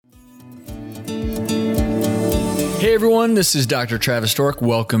Hey everyone, this is Dr. Travis Stork.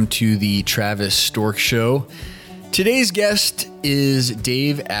 Welcome to the Travis Stork Show. Today's guest is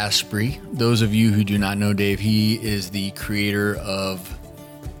Dave Asprey. Those of you who do not know Dave, he is the creator of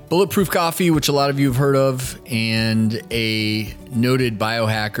Bulletproof Coffee, which a lot of you have heard of, and a noted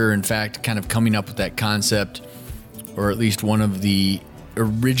biohacker. In fact, kind of coming up with that concept, or at least one of the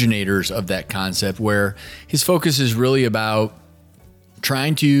originators of that concept, where his focus is really about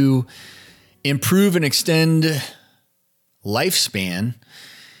trying to improve and extend lifespan.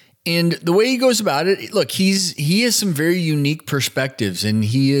 And the way he goes about it, look, he has some very unique perspectives, and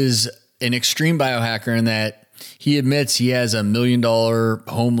he is an extreme biohacker in that he admits he has $1 million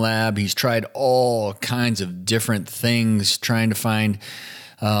home lab. He's tried all kinds of different things, trying to find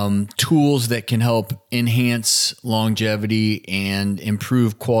tools that can help enhance longevity and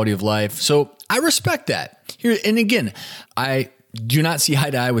improve quality of life. So I respect that. Here, and again, I do not see eye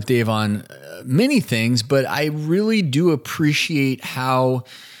to eye with Dave on many things, but I really do appreciate how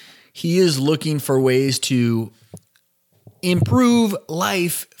he is looking for ways to improve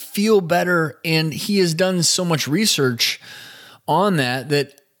life, feel better, and he has done so much research on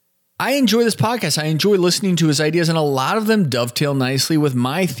that I enjoy this podcast. I enjoy listening to his ideas, and a lot of them dovetail nicely with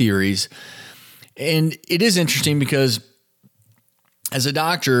my theories. And it is interesting because as a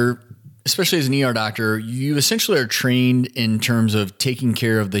doctor, especially as an ER doctor, you essentially are trained in terms of taking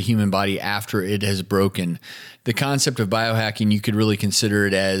care of the human body after it has broken. The concept of biohacking, you could really consider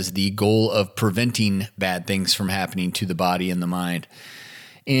it as the goal of preventing bad things from happening to the body and the mind.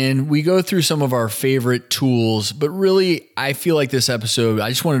 And we go through some of our favorite tools, but really, I feel like this episode, I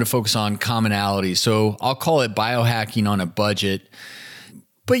just wanted to focus on commonalities. So I'll call it biohacking on a budget.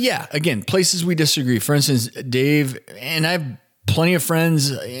 But yeah, again, places we disagree. For instance, Dave, and I've plenty of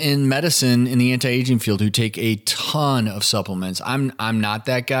friends in medicine in the anti-aging field who take a ton of supplements. I'm not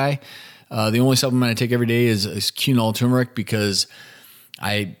that guy. The only supplement I take every day is quinol turmeric because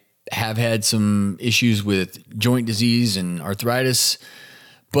I have had some issues with joint disease and arthritis,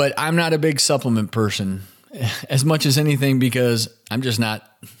 but I'm not a big supplement person as much as anything because I'm not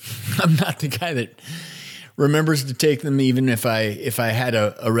the guy that remembers to take them even if I had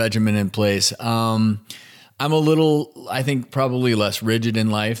a regimen in place. I'm a little, I think, probably less rigid in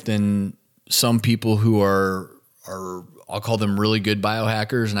life than some people who are I'll call them really good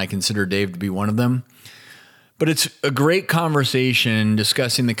biohackers, and I consider Dave to be one of them. But it's a great conversation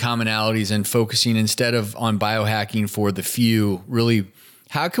discussing the commonalities and focusing instead of on biohacking for the few, really,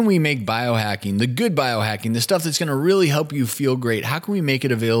 how can we make biohacking, the good biohacking, the stuff that's going to really help you feel great, how can we make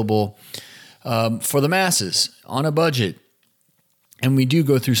it available for the masses on a budget? And we do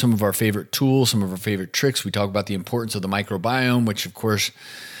go through some of our favorite tools, some of our favorite tricks. We talk about the importance of the microbiome, which of course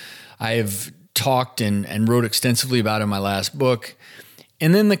I have talked and wrote extensively about in my last book.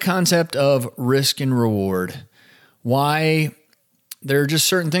 And then the concept of risk and reward. Why there are just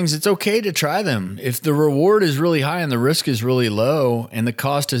certain things, it's okay to try them. If the reward is really high and the risk is really low and the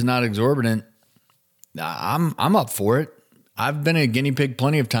cost is not exorbitant, I'm up for it. I've been a guinea pig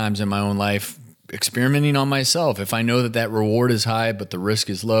plenty of times in my own life, experimenting on myself if I know that reward is high, but the risk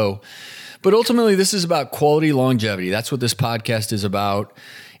is low. But ultimately, this is about quality longevity. That's what this podcast is about.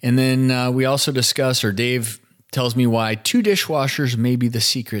 And then we also discuss, or Dave tells me why 2 dishwashers may be the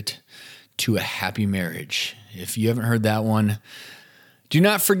secret to a happy marriage. If you haven't heard that one, do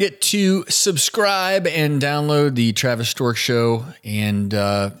not forget to subscribe and download the Travis Stork Show. And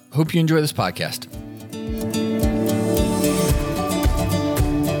hope you enjoy this podcast.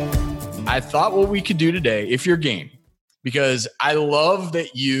 I thought what we could do today, if you're game, because I love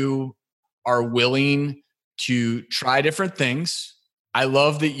that you are willing to try different things. I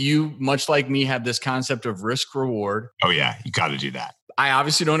love that you, much like me, have this concept of risk reward. Oh yeah, you got to do that. I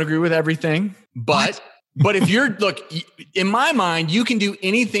obviously don't agree with everything, but if you're, look, in my mind, you can do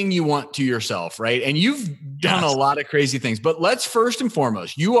anything you want to yourself, right? And you've done a lot of crazy things, but let's first and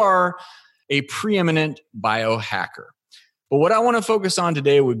foremost, you are a preeminent biohacker. But what I want to focus on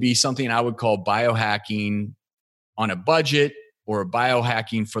today would be something I would call biohacking on a budget or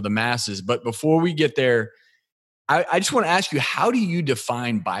biohacking for the masses. But before we get there, I just want to ask you, how do you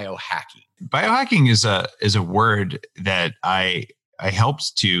define biohacking? Biohacking is a word that I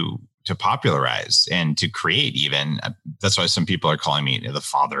helped to popularize and to create even. That's why some people are calling me the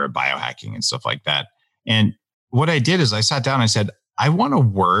father of biohacking and stuff like that. And what I did is I sat down and I said, I want a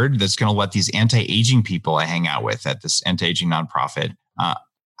word that's going to let these anti-aging people I hang out with at this anti-aging nonprofit.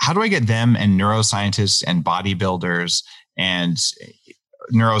 How do I get them and neuroscientists and bodybuilders and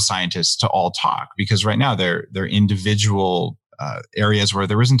neuroscientists to all talk? Because right now they're individual areas where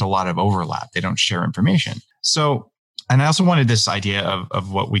there isn't a lot of overlap. They don't share information. So And I also wanted this idea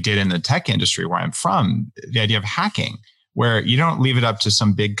of what we did in the tech industry where I'm from, the idea of hacking, where you don't leave it up to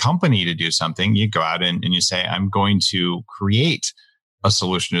some big company to do something. You go out and you say, I'm going to create a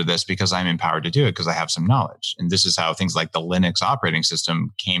solution to this because I'm empowered to do it because I have some knowledge. And this is how things like the Linux operating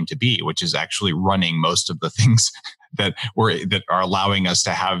system came to be, which is actually running most of the things that are allowing us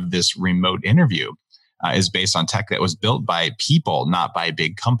to have this remote interview. Is based on tech that was built by people, not by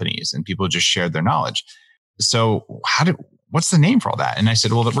big companies, and people just shared their knowledge. So what's the name for all that? And I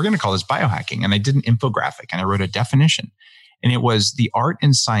said, well, we're going to call this biohacking. And I did an infographic and I wrote a definition. And it was the art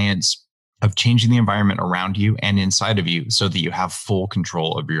and science of changing the environment around you and inside of you so that you have full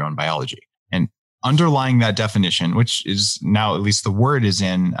control of your own biology. And underlying that definition, which is now, at least the word is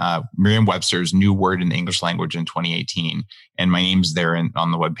in Merriam-Webster's new word in the English language in 2018. And my name's there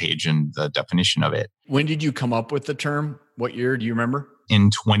on the webpage and the definition of it. When did you come up with the term? What year? Do you remember?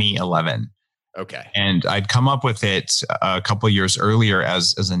 In 2011. Okay. And I'd come up with it a couple of years earlier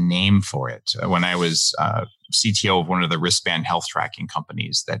as a name for it when I was CTO of one of the wristband health tracking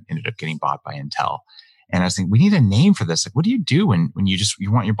companies that ended up getting bought by Intel. And I was thinking, we need a name for this. Like, what do you do when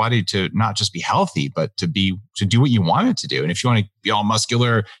you want your body to not just be healthy, but to do what you want it to do? And if you want to be all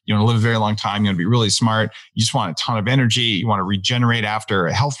muscular, you want to live a very long time, you want to be really smart, you just want a ton of energy, you want to regenerate after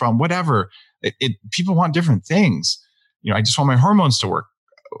a health problem, whatever. People want different things. I just want my hormones to work.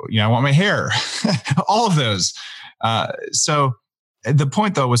 I want my hair, all of those. So the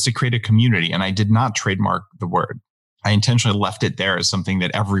point though was to create a community, and I did not trademark the word. I intentionally left it there as something that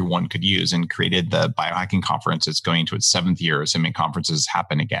everyone could use and created the biohacking conference. It's going to its 7th year, assuming conferences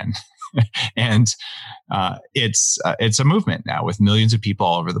happen again. And it's a movement now with millions of people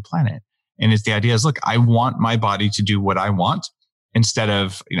all over the planet. And it's the idea is, look, I want my body to do what I want instead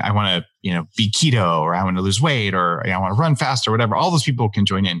of, I want to, be keto, or I want to lose weight, or I want to run faster, whatever. All those people can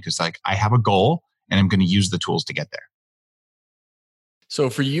join in because I have a goal and I'm going to use the tools to get there.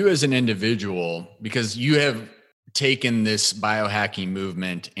 So for you as an individual, because you have taken this biohacking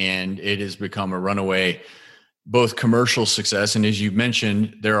movement and it has become a runaway, both commercial success. And as you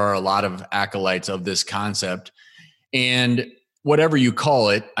mentioned, there are a lot of acolytes of this concept, and whatever you call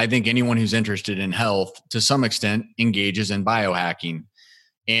it, I think anyone who's interested in health to some extent engages in biohacking.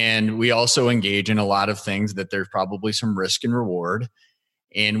 And we also engage in a lot of things that there's probably some risk and reward,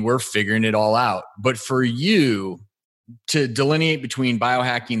 and we're figuring it all out. But for you, to delineate between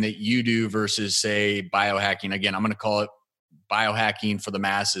biohacking that you do versus, say, biohacking, again, I'm going to call it biohacking for the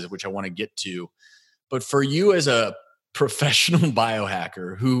masses, which I want to get to. But for you as a professional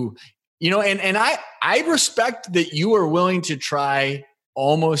biohacker who, and I respect that you are willing to try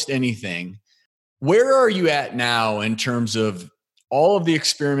almost anything. Where are you at now in terms of all of the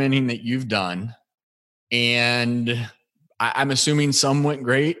experimenting that you've done? And I'm assuming some went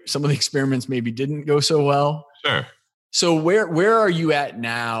great. Some of the experiments maybe didn't go so well. Sure. So where are you at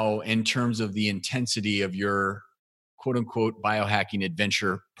now in terms of the intensity of your quote unquote biohacking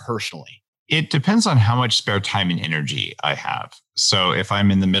adventure personally? It depends on how much spare time and energy I have. So if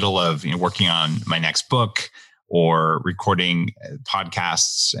I'm in the middle of working on my next book or recording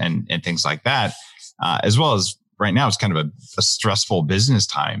podcasts and things like that, as well as right now, it's kind of a stressful business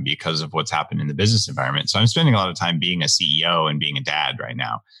time because of what's happened in the business environment. So I'm spending a lot of time being a CEO and being a dad right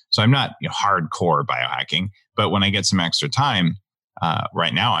now. So I'm not hardcore biohacking, but when I get some extra time,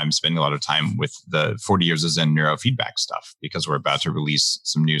 right now I'm spending a lot of time with the 40 years of Zen neurofeedback stuff because we're about to release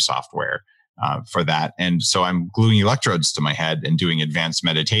some new software for that. And so I'm gluing electrodes to my head and doing advanced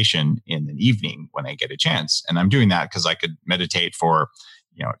meditation in the evening when I get a chance. And I'm doing that because I could meditate for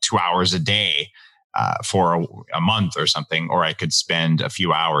 2 hours a day for a month or something, or I could spend a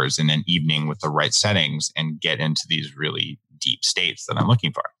few hours in an evening with the right settings and get into these really deep states that I'm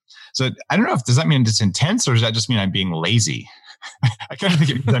looking for. So I don't know does that mean it's intense, or does that just mean I'm being lazy? I kind of think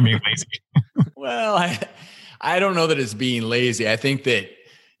it means I'm being lazy. Well, I don't know that it's being lazy. I think that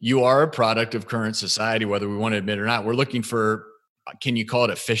you are a product of current society, whether we want to admit it or not. We're looking for, can you call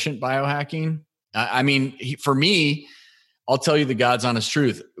it efficient biohacking? I mean, for me, I'll tell you the God's honest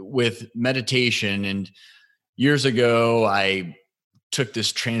truth with meditation. And years ago, I took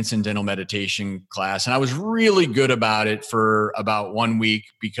this transcendental meditation class, and I was really good about it for about 1 week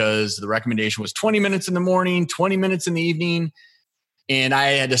because the recommendation was 20 minutes in the morning, 20 minutes in the evening. And I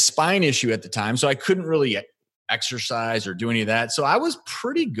had a spine issue at the time, so I couldn't really exercise or do any of that. So I was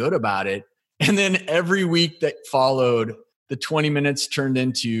pretty good about it. And then every week that followed, the 20 minutes turned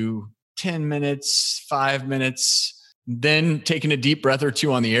into 10 minutes, 5 minutes, then taking a deep breath or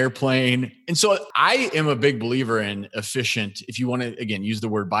two on the airplane. And so I am a big believer in efficient, if you want to, again, use the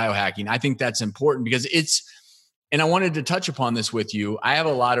word biohacking. I think that's important because and I wanted to touch upon this with you. I have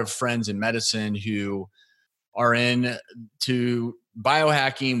a lot of friends in medicine who are in to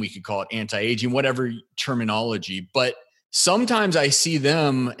biohacking. We could call it anti-aging, whatever terminology. But sometimes I see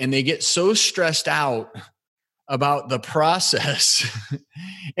them and they get so stressed out about the process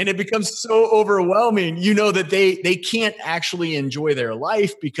and it becomes so overwhelming, that they can't actually enjoy their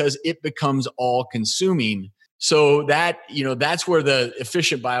life because it becomes all consuming. So that's where the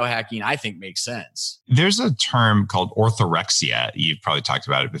efficient biohacking, I think, makes sense. There's a term called orthorexia. You've probably talked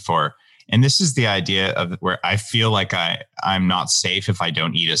about it before. And this is the idea of where I feel like I'm not safe if I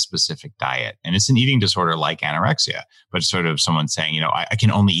don't eat a specific diet. And it's an eating disorder like anorexia, but sort of someone saying, I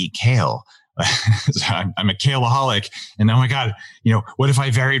can only eat kale. So I'm a kaleaholic. And oh my God, what if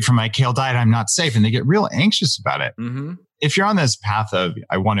I varied from my kale diet? I'm not safe. And they get real anxious about it. Mm-hmm. If you're on this path of,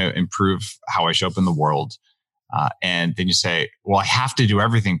 I want to improve how I show up in the world, and then you say, well, I have to do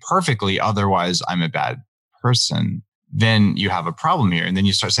everything perfectly, otherwise I'm a bad person, then you have a problem here. And then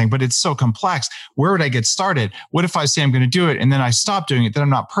you start saying, but it's so complex. Where would I get started? What if I say I'm going to do it and then I stop doing it? Then I'm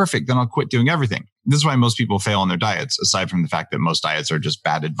not perfect. Then I'll quit doing everything. This is why most people fail on their diets, aside from the fact that most diets are just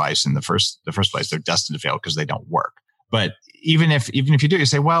bad advice in the first place. They're destined to fail because they don't work. But even if you do, you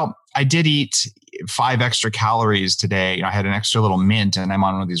say, well, I did eat 5 extra calories today. I had an extra little mint and I'm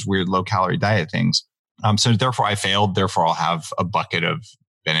on one of these weird low calorie diet things. So therefore I failed. Therefore I'll have a bucket of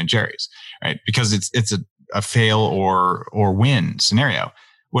Ben and Jerry's, right? Because it's a fail or win scenario.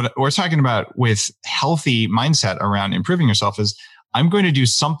 What we're talking about with healthy mindset around improving yourself is I'm going to do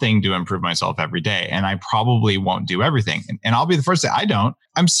something to improve myself every day. And I probably won't do everything. And I'll be the first to say, I don't.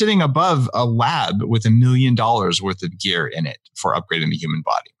 I'm sitting above a lab with $1 million worth of gear in it for upgrading the human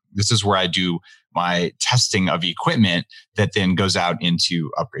body. This is where I do my testing of equipment that then goes out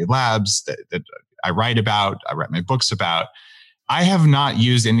into upgrade labs that I write my books about. I have not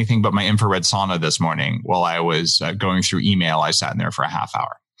used anything but my infrared sauna this morning while I was going through email. I sat in there for a half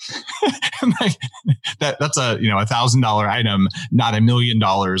hour. That's a $1,000 item, not $1 million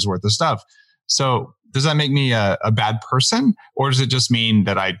worth of stuff. So does that make me a bad person, or does it just mean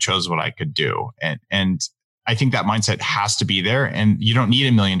that I chose what I could do? And I think that mindset has to be there. And you don't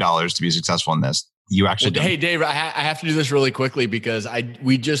need $1 million to be successful in this. You actually Hey, Dave, I have to do this really quickly because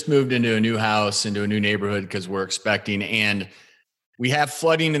we just moved into a new house, into a new neighborhood because we're expecting, and we have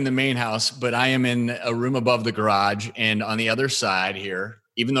flooding in the main house, but I am in a room above the garage and on the other side here,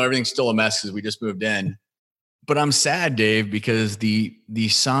 even though everything's still a mess because we just moved in. But I'm sad, Dave, because the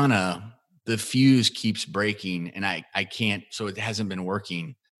sauna, the fuse keeps breaking and I can't, so it hasn't been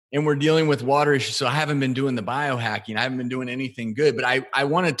working. And we're dealing with water issues. So I haven't been doing the biohacking. I haven't been doing anything good, but I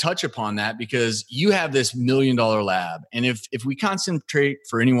want to touch upon that because you have this $1 million lab. And if we concentrate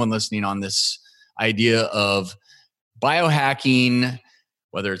for anyone listening on this idea of biohacking,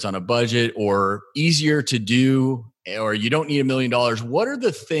 whether it's on a budget or easier to do, or you don't need $1 million,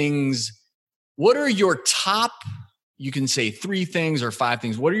 what are your top, you can say 3 things or 5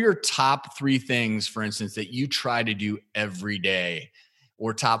 things. What are your top 3 things, for instance, that you try to do every day,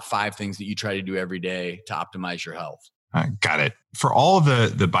 or top 5 things that you try to do every day to optimize your health? Got it. For all of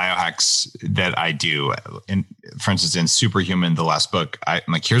the biohacks that I do, for instance, in Superhuman, the last book, I'm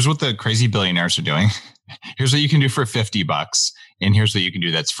like, here's what the crazy billionaires are doing. Here's what you can do for $50. And here's what you can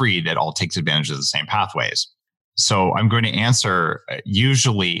do that's free that all takes advantage of the same pathways. So I'm going to answer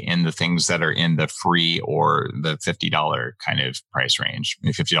usually in the things that are in the free or the $50 kind of price range,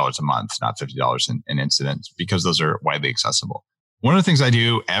 $50 a month, not $50 an incident, because those are widely accessible. One of the things I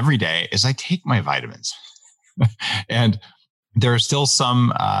do every day is I take my vitamins. And there are still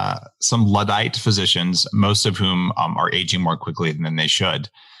some Luddite physicians, most of whom are aging more quickly than they should,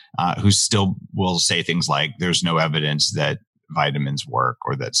 who still will say things like, there's no evidence that vitamins work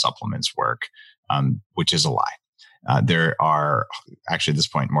or that supplements work, which is a lie. There are actually at this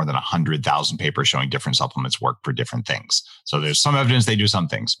point more than 100,000 papers showing different supplements work for different things. So there's some evidence they do some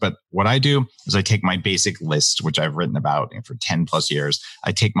things. But what I do is I take my basic list, which I've written about for 10 plus years.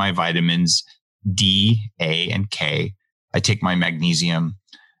 I take my vitamins D, A, and K. I take my magnesium,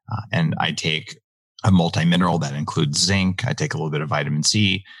 and I take a multi-mineral that includes zinc. I take a little bit of vitamin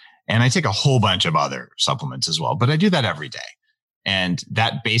C, and I take a whole bunch of other supplements as well. But I do that every day. And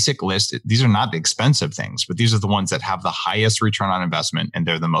that basic list, these are not the expensive things, but these are the ones that have the highest return on investment, and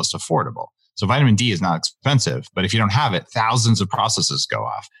they're the most affordable. So vitamin D is not expensive, but if you don't have it, thousands of processes go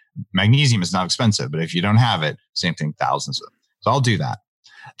off. Magnesium is not expensive, but if you don't have it, same thing, thousands of them. So I'll do that.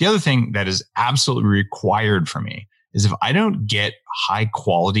 The other thing that is absolutely required for me is if I don't get high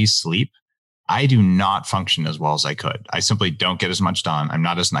quality sleep, I do not function as well as I could. I simply don't get as much done. I'm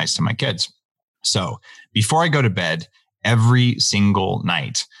not as nice to my kids. So before I go to bed, every single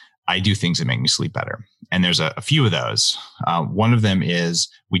night, I do things that make me sleep better. And there's a few of those. One of them is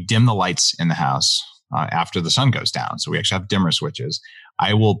we dim the lights in the house after the sun goes down. So we actually have dimmer switches.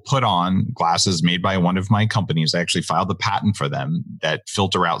 I will put on glasses made by one of my companies. I actually filed a patent for them that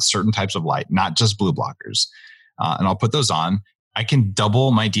filter out certain types of light, not just blue blockers. And I'll put those on. I can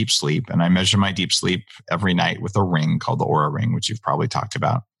double my deep sleep, and I measure my deep sleep every night with a ring called the Oura Ring, which you've probably talked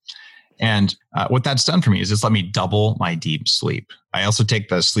about. And what that's done for me is it's let me double my deep sleep. I also take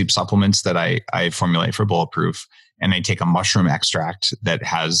the sleep supplements that I formulate for Bulletproof, and I take a mushroom extract that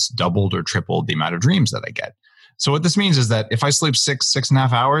has doubled or tripled the amount of dreams that I get. So what this means is that if I sleep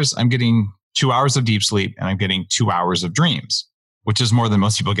 6.5 hours, I'm getting 2 hours of deep sleep and I'm getting 2 hours of dreams, which is more than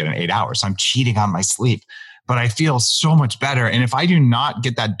most people get in 8 hours. I'm cheating on my sleep, but I feel so much better. And if I do not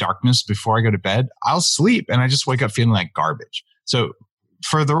get that darkness before I go to bed, I'll sleep and I just wake up feeling like garbage. So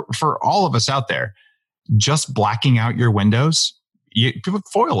for all of us out there, just blacking out your windows, you put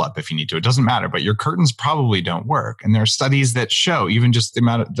foil up if you need to. It doesn't matter, but your curtains probably don't work. And there are studies that show even just the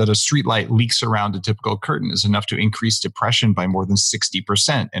amount that a street light leaks around a typical curtain is enough to increase depression by more than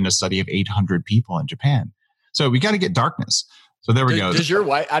 60% in a study of 800 people in Japan. So we got to get darkness. So there we go. Does your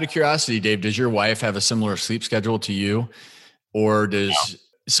wife, out of curiosity, Dave, does your wife have a similar sleep schedule to you? Or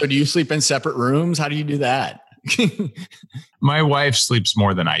so do you sleep in separate rooms? How do you do that? My wife sleeps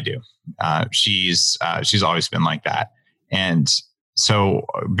more than I do. She's always been like that. And so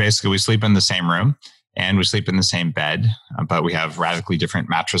basically we sleep in the same room and we sleep in the same bed, but we have radically different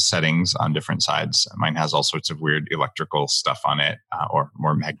mattress settings on different sides. Mine has all sorts of weird electrical stuff on it, or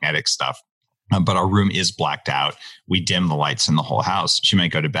more magnetic stuff. But our room is blacked out. We dim the lights in the whole house. She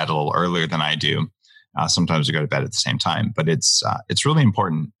might go to bed a little earlier than I do. Sometimes we go to bed at the same time, but it's really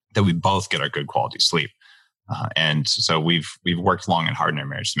important that we both get our good quality sleep. And so we've worked long and hard in our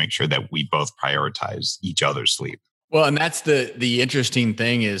marriage to make sure that we both prioritize each other's sleep. Well, and that's the interesting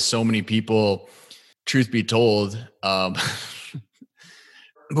thing is so many people, truth be told,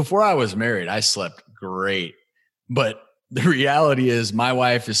 before I was married, I slept great. But the reality is my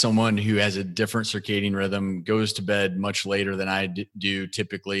wife is someone who has a different circadian rhythm, goes to bed much later than I do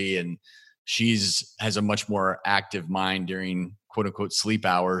typically. And has a much more active mind during quote unquote sleep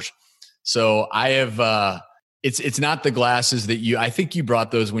hours. So I have, it's not the glasses that I think you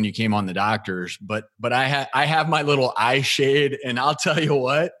brought those when you came on the doctors, but I have my little eye shade, and I'll tell you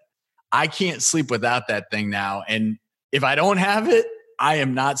what, I can't sleep without that thing now. And if I don't have it, I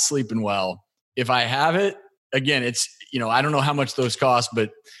am not sleeping well. If I have it, again, it's, I don't know how much those cost,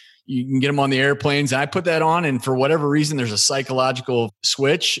 but you can get them on the airplanes. And I put that on, and for whatever reason, there's a psychological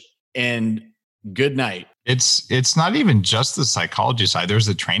switch, and good night. It's not even just the psychology side. There's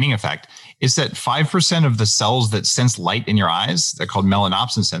the training effect. It's that 5% of the cells that sense light in your eyes, they're called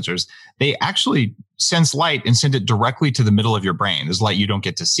melanopsin sensors, they actually sense light and send it directly to the middle of your brain. There's light you don't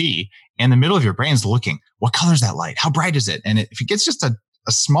get to see. And the middle of your brain is looking, what color is that light? How bright is it? And if it gets just a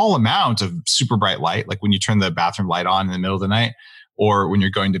small amount of super bright light, like when you turn the bathroom light on in the middle of the night, or when you're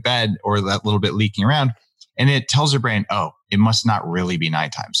going to bed, or that little bit leaking around, and it tells your brain, oh, it must not really be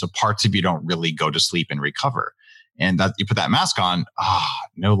nighttime. So parts of you don't really go to sleep and recover. And that you put that mask on,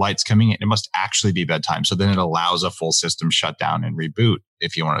 no light's coming in. It must actually be bedtime. So then it allows a full system shutdown and reboot,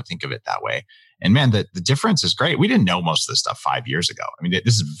 if you want to think of it that way. And man, the difference is great. We didn't know most of this stuff 5 years ago. I mean,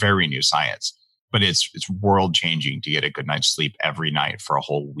 this is very new science, but it's world changing to get a good night's sleep every night for a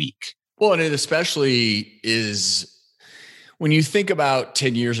whole week. Well, and it especially is when you think about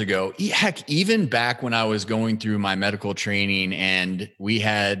 10 years ago, heck, even back when I was going through my medical training and we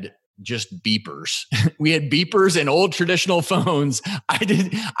had just beepers. We had beepers and old traditional phones.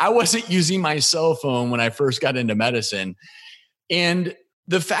 I wasn't using my cell phone when I first got into medicine. And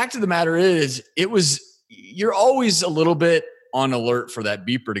the fact of the matter is, you're always a little bit on alert for that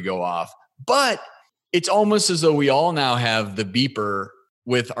beeper to go off, but it's almost as though we all now have the beeper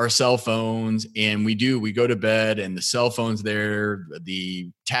with our cell phones, and we go to bed and the cell phone's there,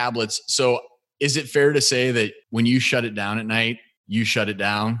 the tablets. So is it fair to say that when you shut it down at night, you shut it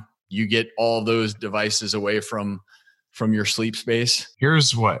down? You get all those devices away from your sleep space?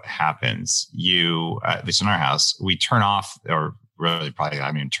 Here's what happens. At least in our house, we turn off, or really probably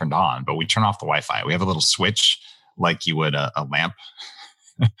I mean turned on, but we turn off the Wi-Fi. We have a little switch like you would a lamp.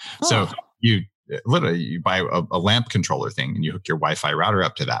 So you buy a lamp controller thing and you hook your Wi-Fi router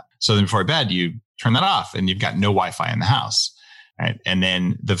up to that. So then before bed, you turn that off and you've got no Wi-Fi in the house. Right? And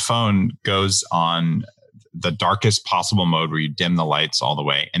then the phone goes on the darkest possible mode where you dim the lights all the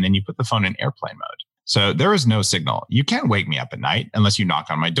way. And then you put the phone in airplane mode. So there is no signal. You can't wake me up at night unless you knock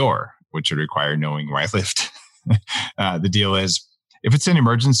on my door, which would require knowing where I lived. The deal is, if it's an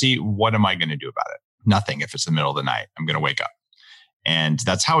emergency, what am I going to do about it? Nothing. If it's the middle of the night, I'm going to wake up. And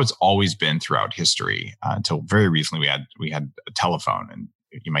that's how it's always been throughout history until very recently. We had a telephone, and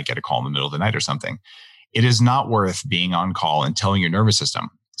you might get a call in the middle of the night or something. It is not worth being on call and telling your nervous system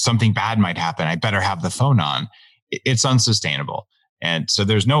something bad might happen. I better have the phone on. It's unsustainable. And so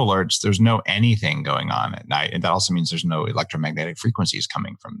there's no alerts, there's no anything going on at night. And that also means there's no electromagnetic frequencies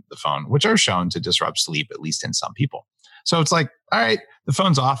coming from the phone, which are shown to disrupt sleep, at least in some people. So it's like, all right, the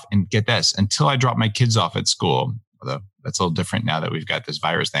phone's off, and get this, until I drop my kids off at school, although that's a little different now that we've got this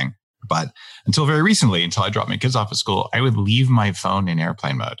virus thing. But until very recently, until I dropped my kids off at school, I would leave my phone in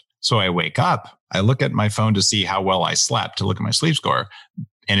airplane mode. So I wake up, I look at my phone to see how well I slept, to look at my sleep score.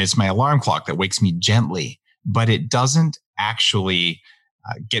 And it's my alarm clock that wakes me gently, but it doesn't actually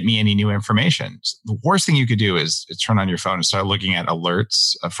get me any new information. The worst thing you could do is turn on your phone and start looking at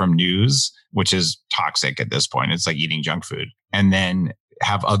alerts from news, which is toxic at this point. It's like eating junk food. And then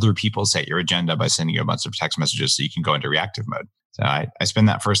have other people set your agenda by sending you a bunch of text messages so you can go into reactive mode. So I spend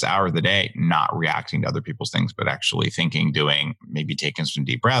that first hour of the day not reacting to other people's things, but actually thinking, doing, maybe taking some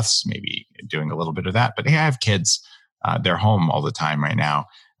deep breaths, maybe doing a little bit of that. But hey, I have kids. They're home all the time right now.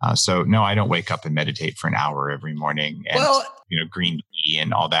 So no, I don't wake up and meditate for an hour every morning and, green tea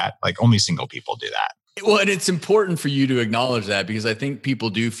and all that. Like, only single people do that. Well, and it's important for you to acknowledge that, because I think people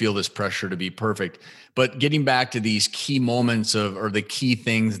do feel this pressure to be perfect. But getting back to these key moments or the key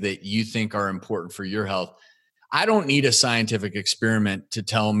things that you think are important for your health, I don't need a scientific experiment to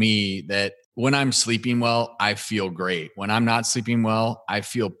tell me that when I'm sleeping well, I feel great. When I'm not sleeping well, I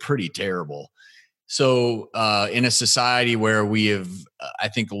feel pretty terrible. So in a society where we have, I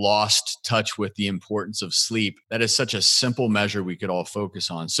think, lost touch with the importance of sleep, that is such a simple measure we could all focus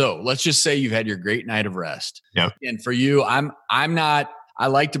on. So let's just say you've had your great night of rest. Yep. And for you, I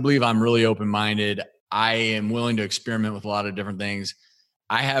like to believe I'm really open-minded. I am willing to experiment with a lot of different things.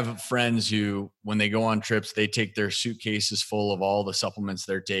 I have friends who, when they go on trips, they take their suitcases full of all the supplements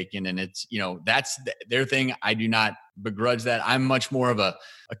they're taking. And it's, that's their thing. I do not begrudge that. I'm much more of a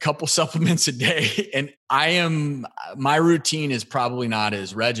couple supplements a day. And my routine is probably not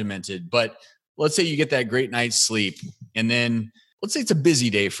as regimented, but let's say you get that great night's sleep, and then let's say it's a busy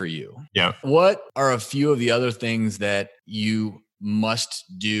day for you. Yeah. What are a few of the other things that you must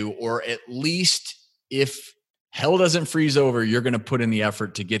do, or at least if hell doesn't freeze over, you're going to put in the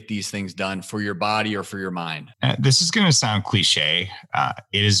effort to get these things done for your body or for your mind? This is going to sound cliche.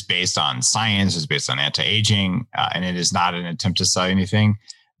 It is based on science, it's based on anti-aging, and it is not an attempt to sell anything.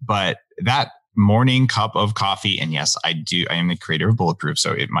 But that morning cup of coffee, and yes, I am the creator of Bulletproof,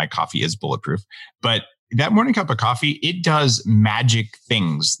 so my coffee is bulletproof. But that morning cup of coffee, it does magic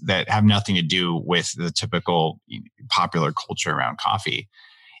things that have nothing to do with the typical popular culture around coffee.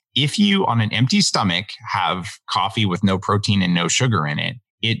 If you, on an empty stomach, have coffee with no protein and no sugar in it,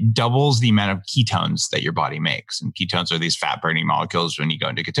 it doubles the amount of ketones that your body makes. And ketones are these fat-burning molecules when you go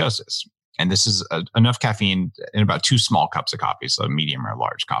into ketosis. And this is enough caffeine in about 2 small cups of coffee. So a medium or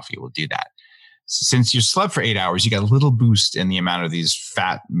large coffee will do that. Since you slept for 8 hours, you got a little boost in the amount of these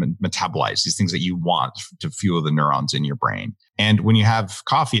fat metabolites, these things that you want to fuel the neurons in your brain. And when you have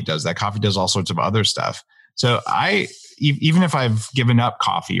coffee, it does that. Coffee does all sorts of other stuff. So even if I've given up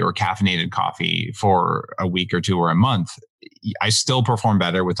coffee or caffeinated coffee for a week or 2 or a month, I still perform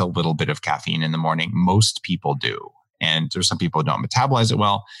better with a little bit of caffeine in the morning. Most people do. And there's some people who don't metabolize it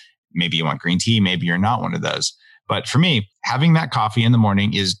well. Maybe you want green tea. Maybe you're not one of those. But for me, having that coffee in the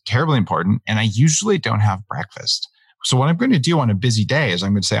morning is terribly important. And I usually don't have breakfast. So what I'm going to do on a busy day is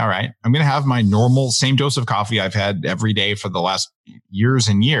I'm going to say, all right, I'm going to have my normal same dose of coffee I've had every day for the last years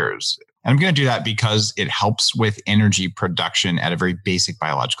and years. And I'm going to do that because it helps with energy production at a very basic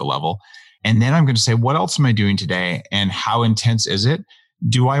biological level. And then I'm going to say, what else am I doing today? And how intense is it?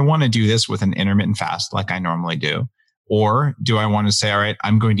 Do I want to do this with an intermittent fast like I normally do? Or do I want to say, all right,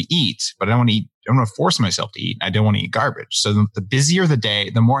 I'm going to eat, but I don't want to eat. I don't want to force myself to eat. I don't want to eat garbage. So the busier the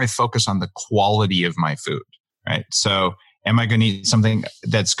day, the more I focus on the quality of my food, right? So am I going to eat something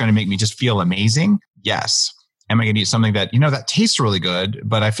that's going to make me just feel amazing? Yes. Am I going to eat something that, that tastes really good,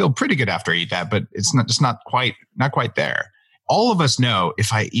 but I feel pretty good after I eat that, but it's not quite there. All of us know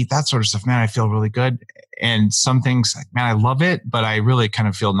if I eat that sort of stuff, man, I feel really good. And some things like, man, I love it, but I really kind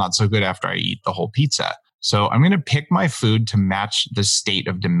of feel not so good after I eat the whole pizza. So I'm going to pick my food to match the state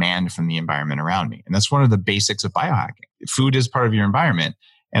of demand from the environment around me. And that's one of the basics of biohacking. Food is part of your environment.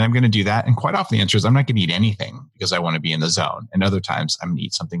 And I'm going to do that. And quite often the answer is I'm not going to eat anything because I want to be in the zone. And other times I'm going to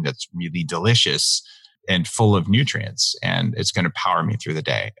eat something that's really delicious and full of nutrients, and it's going to power me through the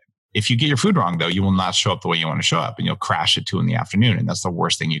day. If you get your food wrong, though, you will not show up the way you want to show up, and you'll crash at 2 p.m. And that's the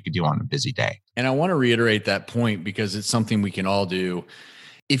worst thing you could do on a busy day. And I want to reiterate that point because it's something we can all do.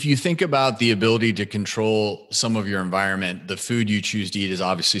 if you think about the ability to control some of your environment, the food you choose to eat is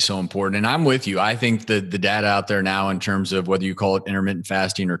obviously so important. And I'm with you. I think the data out there now in terms of whether you call it intermittent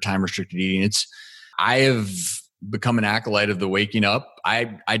fasting or time restricted eating, I have become an acolyte of the waking up.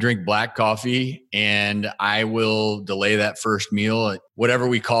 I drink black coffee and I will delay that first meal, whatever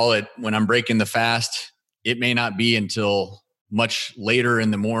we call it, when I'm breaking the fast. It may not be until much later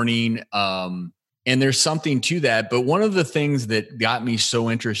in the morning. And there's something to that. But one of the things that got me so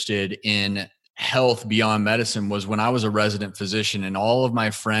interested in health beyond medicine was when I was a resident physician and all of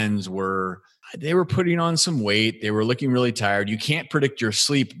my friends they were putting on some weight. They were looking really tired. You can't predict your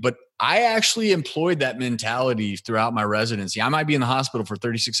sleep, but I actually employed that mentality throughout my residency. I might be in the hospital for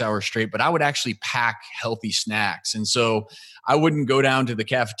 36 hours straight, but I would actually pack healthy snacks. And so I wouldn't go down to the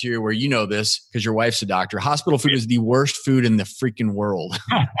cafeteria where, you know this, because your wife's a doctor. Hospital food is the worst food in the freaking world.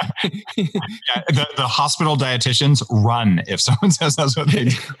 Yeah, the hospital dietitians run if someone says that's what they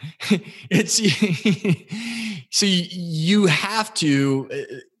do. So you have to,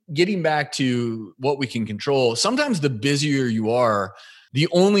 getting back to what we can control, sometimes the busier you are, the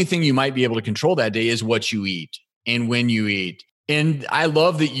only thing you might be able to control that day is what you eat and when you eat. And I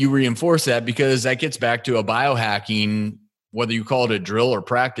love that you reinforce that, because that gets back to a biohacking, whether you call it a drill or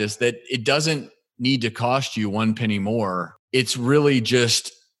practice, that it doesn't need to cost you one penny more. It's really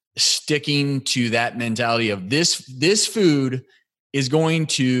just sticking to that mentality of this food is going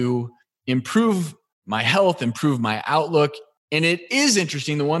to improve my health, improve my outlook. And it is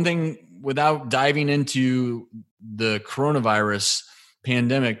interesting. The one thing, without diving into the coronavirus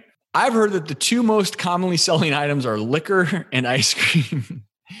pandemic, I've heard that the two most commonly selling items are liquor and ice cream.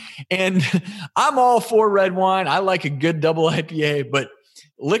 And I'm all for red wine. I like a good double IPA, but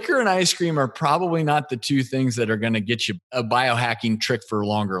liquor and ice cream are probably not the two things that are going to get you a biohacking trick for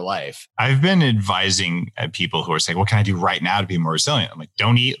longer life. I've been advising people who are saying, what can I do right now to be more resilient? I'm like,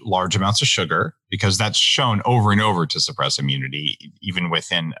 don't eat large amounts of sugar, because that's shown over and over to suppress immunity, even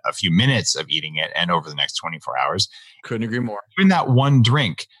within a few minutes of eating it and over the next 24 hours. Couldn't agree more. Even that one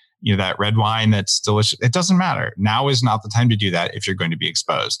drink, that red wine that's delicious, it doesn't matter. Now is not the time to do that if you're going to be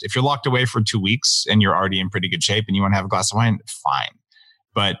exposed. If you're locked away for 2 weeks and you're already in pretty good shape and you want to have a glass of wine, fine.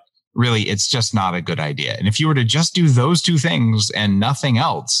 But really, it's just not a good idea. And if you were to just do those two things and nothing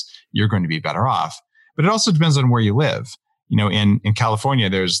else, you're going to be better off. But it also depends on where you live. In California,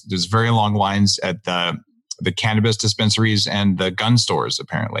 there's very long lines at the cannabis dispensaries and the gun stores,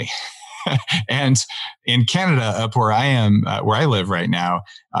 apparently. And in Canada, up where I am, where I live right now,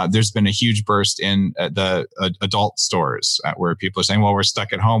 there's been a huge burst in the adult stores where people are saying, well, we're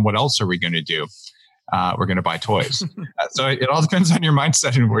stuck at home. What else are we going to do? We're going to buy toys. So it all depends on your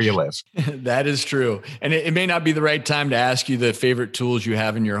mindset and where you live. That is true. And it may not be the right time to ask you the favorite tools you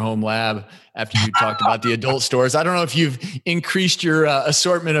have in your home lab after you talked about the adult stores. I don't know if you've increased your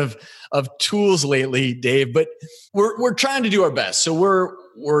assortment of tools lately, Dave, but we're trying to do our best. So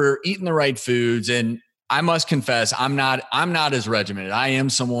we're eating the right foods, and I must confess, I'm not as regimented. I am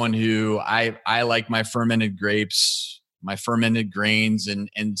someone who I like my fermented grapes, my fermented grains.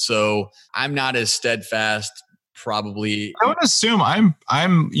 And so I'm not as steadfast, probably. I would assume I'm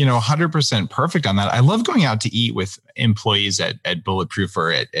 100% perfect on that. I love going out to eat with employees at Bulletproof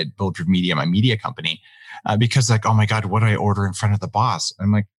or at Bulletproof Media, my media company, because like, oh my God, what do I order in front of the boss?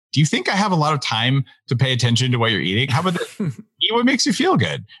 I'm like, do you think I have a lot of time to pay attention to what you're eating? How about eat what makes you feel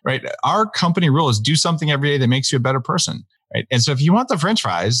good, right? Our company rule is do something every day that makes you a better person, right? And so if you want the French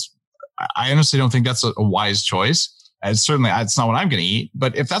fries, I honestly don't think that's a wise choice. And certainly, it's not what I'm going to eat.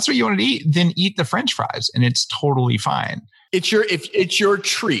 But if that's what you want to eat, then eat the French fries, and it's totally fine. It's your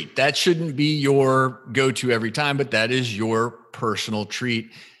treat. That shouldn't be your go-to every time, but that is your personal treat.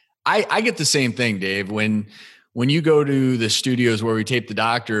 I get the same thing, Dave. When you go to the studios where we tape the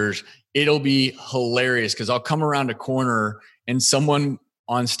doctors, it'll be hilarious because I'll come around a corner and someone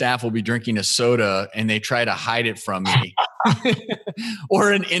on staff will be drinking a soda and they try to hide it from me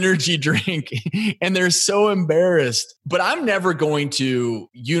or an energy drink. And they're so embarrassed, but I'm never going to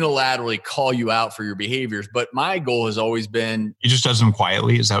unilaterally call you out for your behaviors. But my goal has always been, you just does them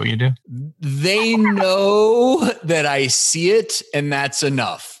quietly. Is that what you do? They know that I see it and that's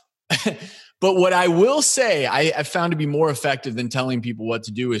enough. But what I will say, I found to be more effective than telling people what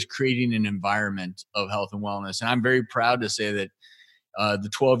to do is creating an environment of health and wellness. And I'm very proud to say that the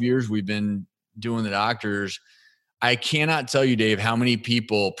 12 years we've been doing the doctors, I cannot tell you, Dave, how many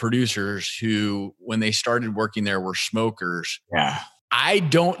people, producers who, when they started working there, were smokers. Yeah. I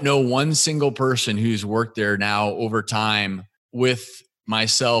don't know one single person who's worked there now over time with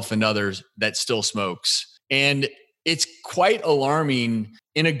myself and others that still smokes. And it's quite alarming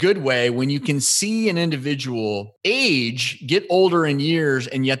in a good way when you can see an individual age, get older in years,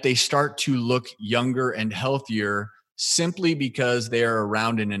 and yet they start to look younger and healthier simply because they are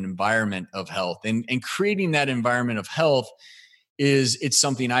around in an environment of health. And creating that environment of health it's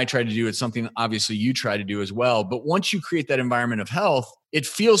something I try to do. It's something obviously you try to do as well. But once you create that environment of health, it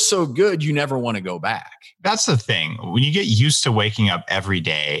feels so good, you never want to go back. That's the thing. When you get used to waking up every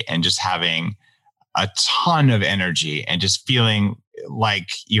day and just having a ton of energy and just feeling like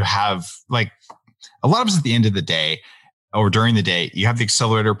you have, like, a lot of us at the end of the day or during the day, you have the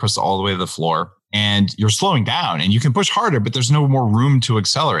accelerator pushed all the way to the floor and you're slowing down and you can push harder, but there's no more room to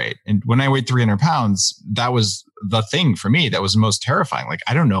accelerate. And when I weighed 300 pounds, that was the thing for me that was the most terrifying. Like,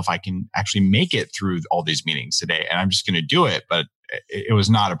 I don't know if I can actually make it through all these meetings today, and I'm just going to do it. But it was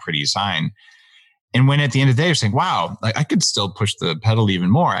not a pretty sign. And when at the end of the day, you're saying, wow, like, I could still push the pedal even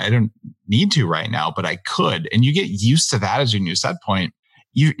more. I don't need to right now, but I could. And you get used to that as your new set point.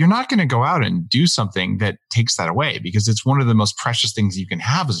 You're not going to go out and do something that takes that away, because it's one of the most precious things you can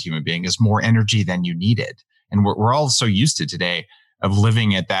have as a human being is more energy than you needed. And we're all so used to today of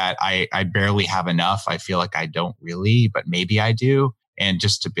living at that. I barely have enough. I feel like I don't really, but maybe I do. And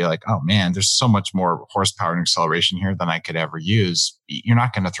just to be like, oh man, there's so much more horsepower and acceleration here than I could ever use. You're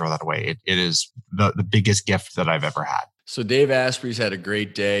not going to throw that away. It is the biggest gift that I've ever had. So Dave Asprey's had a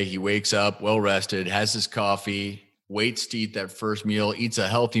great day. He wakes up well rested, has his coffee, waits to eat that first meal, eats a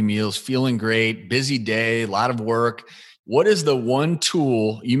healthy meal, is feeling great, busy day, a lot of work. What is the one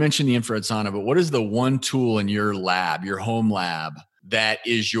tool, you mentioned the infrared sauna, but what is the one tool in your lab, your home lab, that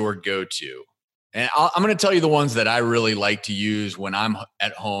is your go-to? And I'm going to tell you the ones that I really like to use when I'm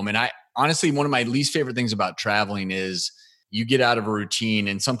at home. And I honestly, one of my least favorite things about traveling is you get out of a routine,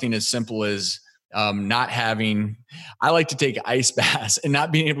 and something as simple as not having, I like to take ice baths, and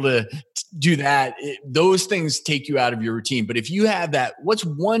not being able to do that. Those things take you out of your routine. But if you have that, what's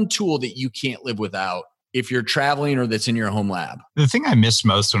one tool that you can't live without if you're traveling or that's in your home lab? The thing I miss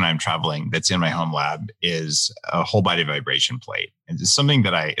most when I'm traveling that's in my home lab is a whole body vibration plate. It's something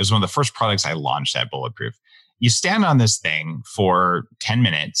that it was one of the first products I launched at Bulletproof. You stand on this thing for 10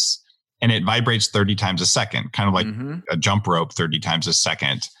 minutes and it vibrates 30 times a second, kind of like a jump rope 30 times a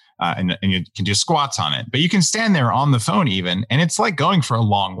second. And you can do squats on it, but you can stand there on the phone even, and it's like going for a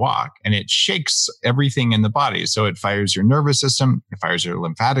long walk, and it shakes everything in the body. So it fires your nervous system, it fires your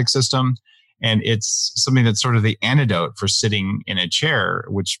lymphatic system, and it's something that's sort of the antidote for sitting in a chair,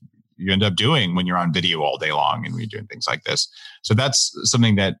 which you end up doing when you're on video all day long and when you're doing things like this. So that's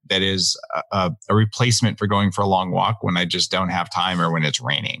something that is a replacement for going for a long walk when I just don't have time or when it's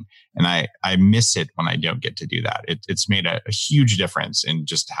raining. And I miss it when I don't get to do that. It's made a huge difference in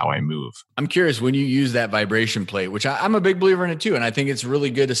just how I move. I'm curious, when you use that vibration plate, which I'm a big believer in it too. And I think it's really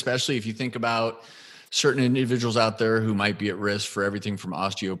good, especially if you think about certain individuals out there who might be at risk for everything from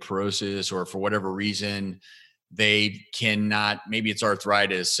osteoporosis, or for whatever reason, they cannot, maybe it's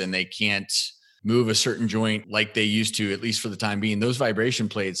arthritis and they can't move a certain joint like they used to, at least for the time being. Those vibration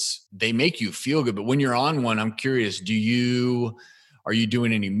plates, they make you feel good. But when you're on one, I'm curious, are you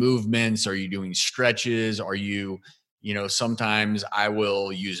doing any movements? Are you doing stretches? Are you, sometimes I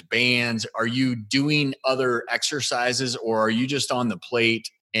will use bands. Are you doing other exercises, or are you just on the plate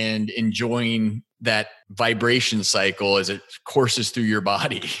and enjoying that vibration cycle as it courses through your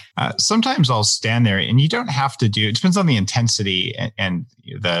body? Sometimes I'll stand there, and you don't have to do, it depends on the intensity and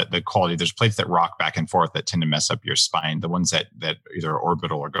the quality. There's plates that rock back and forth that tend to mess up your spine. The ones that either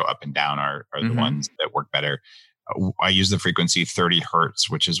orbital or go up and down are the ones that work better. I use the frequency 30 hertz,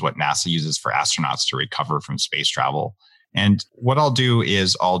 which is what NASA uses for astronauts to recover from space travel. And what I'll do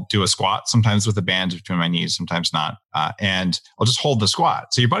is I'll do a squat, sometimes with a band between my knees, sometimes not. And I'll just hold the squat.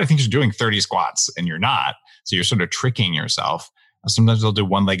 So your body thinks you're doing 30 squats and you're not. So you're sort of tricking yourself. Sometimes I'll do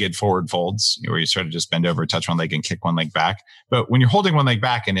one-legged forward folds where you sort of just bend over, touch one leg and kick one leg back. But when you're holding one leg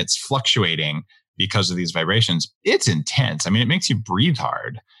back and it's fluctuating because of these vibrations, it's intense. I mean, it makes you breathe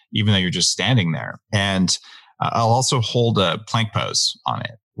hard, even though you're just standing there. And I'll also hold a plank pose on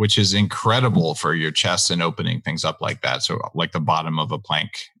it, which is incredible for your chest and opening things up like that. So like the bottom of a plank,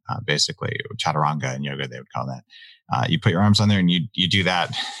 basically, chaturanga in yoga, they would call that. You put your arms on there and you do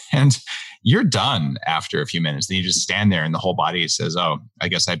that, and you're done after a few minutes. Then you just stand there and the whole body says, oh, I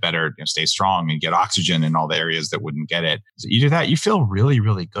guess I better stay strong and get oxygen in all the areas that wouldn't get it. So you do that, you feel really,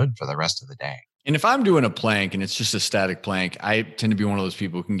 really good for the rest of the day. And if I'm doing a plank and it's just a static plank, I tend to be one of those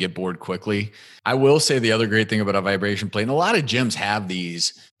people who can get bored quickly. I will say the other great thing about a vibration plate, and a lot of gyms have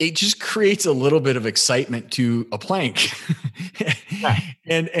these, it just creates a little bit of excitement to a plank.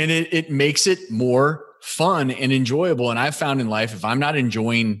 And it makes it more fun and enjoyable. And I've found in life, if I'm not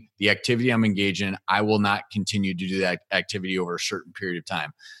enjoying the activity I'm engaged in, I will not continue to do that activity over a certain period of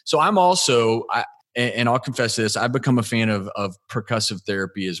time. So I'm also, and I'll confess this, I've become a fan of percussive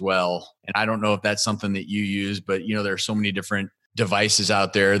therapy as well. And I don't know if that's something that you use, but there are so many different devices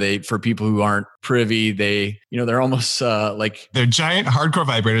out there. For people who aren't privy, they're almost they're giant hardcore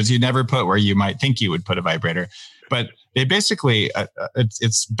vibrators you never put where you might think you would put a vibrator, but they basically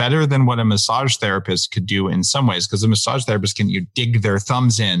it's better than what a massage therapist could do in some ways, because a massage therapist can dig their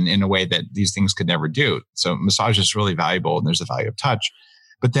thumbs in a way that these things could never do. So massage is really valuable, and there's the value of touch.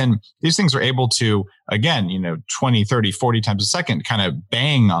 But then these things are able to, again, 20, 30, 40 times a second kind of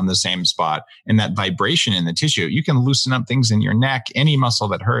bang on the same spot, and that vibration in the tissue. You can loosen up things in your neck, any muscle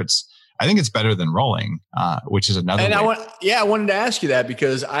that hurts. I think it's better than rolling, which is another way. I wanted to ask you that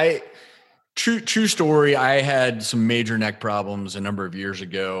because true story, I had some major neck problems a number of years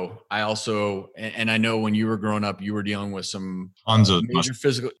ago. I also, and I know when you were growing up, you were dealing with some major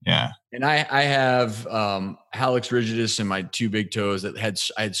physical. Yeah. And I have hallux rigidus in my two big toes I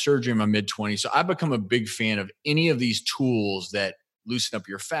had surgery in my mid-20s. So I've become a big fan of any of these tools that loosen up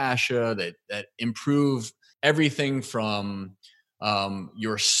your fascia, that improve everything from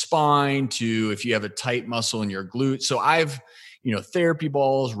your spine to if you have a tight muscle in your glute. So I've, therapy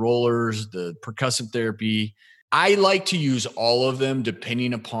balls, rollers, the percussive therapy. I like to use all of them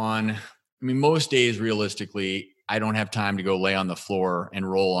depending upon, most days realistically, I don't have time to go lay on the floor and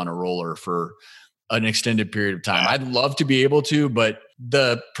roll on a roller for an extended period of time. I'd love to be able to, but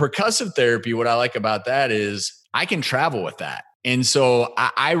the percussive therapy, what I like about that is I can travel with that. And so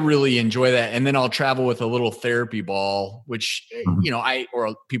I really enjoy that. And then I'll travel with a little therapy ball, which,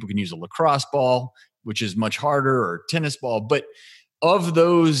 or people can use a lacrosse ball, which is much harder, or tennis ball. But of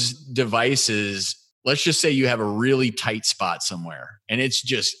those devices, let's just say you have a really tight spot somewhere and it's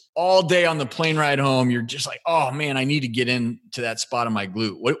just all day on the plane ride home. You're just like, oh man, I need to get into that spot on my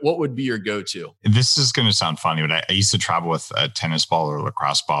glute. What would be your go-to? This is going to sound funny, but I used to travel with a tennis ball or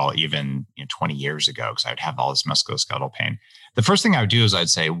lacrosse ball even 20 years ago, because I'd have all this musculoskeletal pain. The first thing I would do is I'd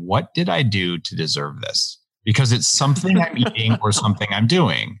say, what did I do to deserve this? Because it's something I'm eating or something I'm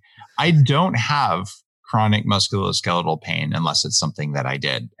doing. I don't have chronic musculoskeletal pain unless it's something that I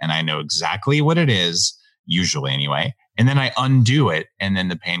did. And I know exactly what it is, usually anyway. And then I undo it, and then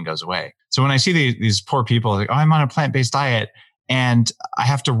the pain goes away. So when I see these poor people like, oh, I'm on a plant-based diet and I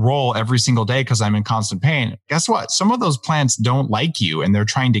have to roll every single day because I'm in constant pain. Guess what? Some of those plants don't like you, and they're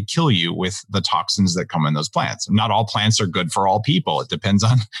trying to kill you with the toxins that come in those plants. Not all plants are good for all people. It depends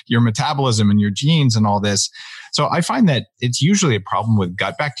on your metabolism and your genes and all this. So I find that it's usually a problem with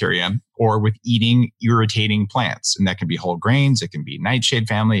gut bacteria or with eating irritating plants. And that can be whole grains. It can be nightshade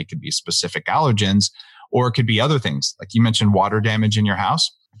family. It could be specific allergens, or it could be other things. Like you mentioned, water damage in your house.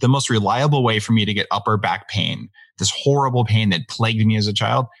 The most reliable way for me to get upper back pain, this horrible pain that plagued me as a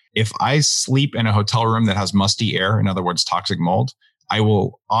child, if I sleep in a hotel room that has musty air, in other words, toxic mold, I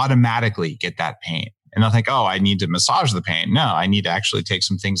will automatically get that pain. And they'll think, oh, I need to massage the pain. No, I need to actually take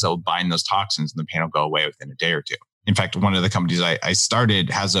some things that will bind those toxins, and the pain will go away within a day or two. In fact, one of the companies I started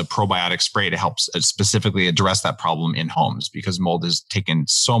has a probiotic spray to help specifically address that problem in homes, because mold has taken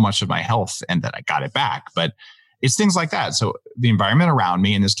so much of my health, and that I got it back. But it's things like that. So the environment around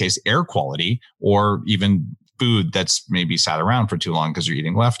me, in this case, air quality, or even food that's maybe sat around for too long because you're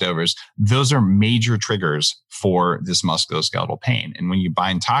eating leftovers, those are major triggers for this musculoskeletal pain. And when you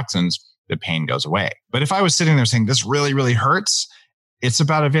bind toxins, the pain goes away. But if I was sitting there saying, this really, really hurts, it's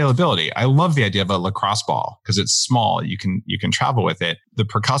about availability. I love the idea of a lacrosse ball because it's small. You can travel with it. The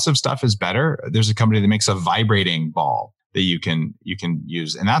percussive stuff is better. There's a company that makes a vibrating ball that you can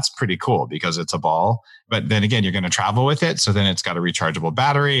use. And that's pretty cool because it's a ball. But then again, you're going to travel with it. So then it's got a rechargeable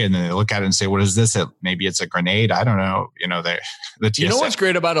battery. And then they look at it and say, what is this? Maybe it's a grenade. I don't know. You know what's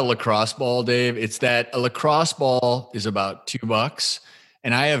great about a lacrosse ball, Dave? It's that a lacrosse ball is about $2.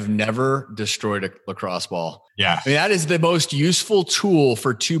 And I have never destroyed a lacrosse ball. Yeah. I mean, that is the most useful tool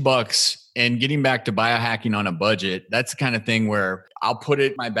for $2. And getting back to biohacking on a budget, that's the kind of thing where I'll put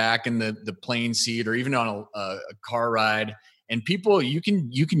it my back in the plane seat, or even on a car ride. And people, you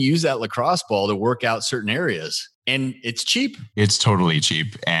can use that lacrosse ball to work out certain areas. And it's cheap. It's totally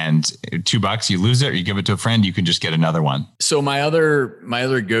cheap. And $2, you lose it or you give it to a friend, you can just get another one. So my other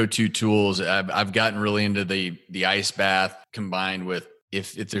go-to tools, I've gotten really into the ice bath combined with,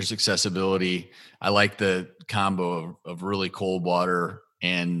 if there's accessibility, I like the combo of really cold water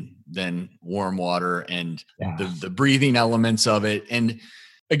and then warm water and the breathing elements of it. And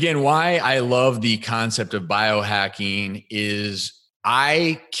again, why I love the concept of biohacking is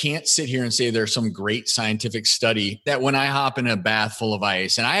I can't sit here and say there's some great scientific study that when I hop in a bath full of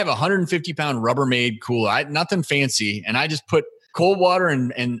ice and I have a 150-pound Rubbermaid cooler, nothing fancy, and I just put cold water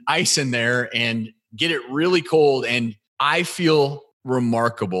and ice in there and get it really cold, and I feel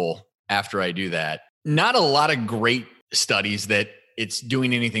remarkable after I do that. Not a lot of great studies that it's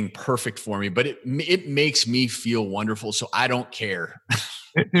doing anything perfect for me, but it makes me feel wonderful. So I don't care.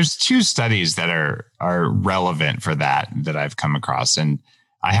 There's two studies that are relevant for that I've come across. And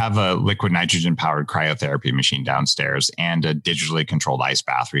I have a liquid nitrogen powered cryotherapy machine downstairs and a digitally controlled ice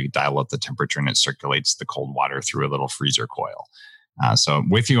bath where you dial up the temperature and it circulates the cold water through a little freezer coil. So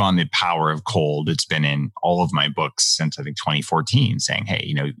with you on the power of cold, it's been in all of my books since I think 2014 saying,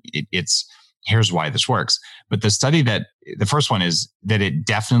 hey, it's here's why this works. But the first one is that it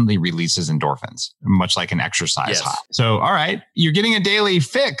definitely releases endorphins, much like an exercise high. So, all right, you're getting a daily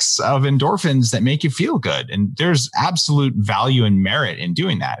fix of endorphins that make you feel good. And there's absolute value and merit in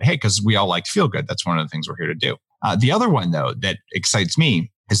doing that. Hey, because we all like to feel good. That's one of the things we're here to do. The other one, though, that excites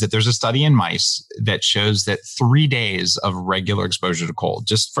me is that there's a study in mice that shows that 3 days of regular exposure to cold,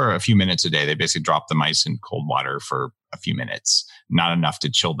 just for a few minutes a day, they basically drop the mice in cold water for a few minutes, not enough to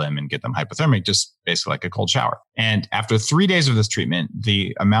chill them and get them hypothermic, just basically like a cold shower. And after 3 days of this treatment,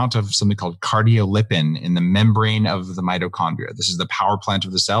 the amount of something called cardiolipin in the membrane of the mitochondria, this is the power plant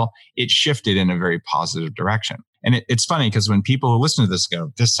of the cell, it shifted in a very positive direction. And it's funny because when people who listen to this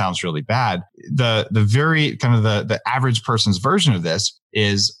go, this sounds really bad, the very kind of the average person's version of this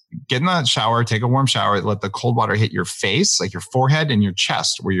is get in the shower, take a warm shower, let the cold water hit your face, like your forehead and your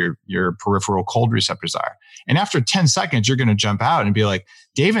chest where your peripheral cold receptors are. And after 10 seconds, you're going to jump out and be like,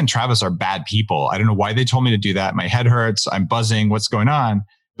 Dave and Travis are bad people. I don't know why they told me to do that. My head hurts. I'm buzzing. What's going on?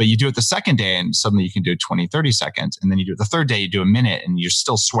 But you do it the second day and suddenly you can do 20, 30 seconds. And then you do it the third day, you do a minute and you're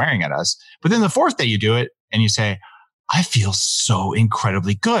still swearing at us. But then the fourth day you do it and you say, I feel so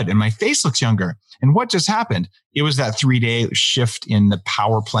incredibly good and my face looks younger. And what just happened? It was that 3-day shift in the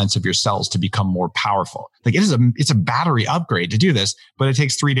power plants of your cells to become more powerful. Like it's a battery upgrade to do this, but it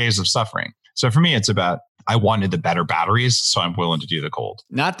takes 3 days of suffering. So for me, it's about, I wanted the better batteries, so I'm willing to do the cold.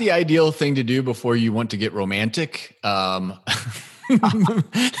 Not the ideal thing to do before you want to get romantic. So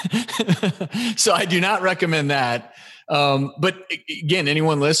I do not recommend that. But again,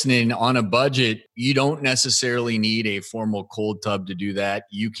 anyone listening on a budget, you don't necessarily need a formal cold tub to do that.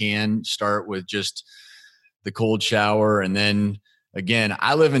 You can start with just the cold shower. And then again,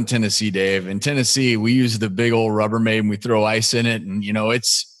 I live in Tennessee, Dave. In Tennessee, we use the big old Rubbermaid and we throw ice in it and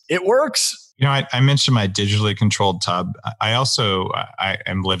it works. I mentioned my digitally controlled tub. I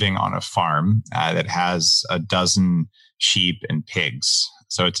am living on a farm that has a dozen sheep and pigs.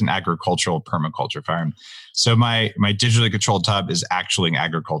 So it's an agricultural permaculture farm. So my digitally controlled tub is actually an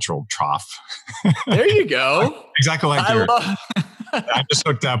agricultural trough. There you go. Exactly like yours. I just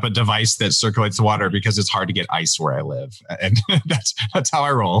hooked up a device that circulates the water because it's hard to get ice where I live. And that's how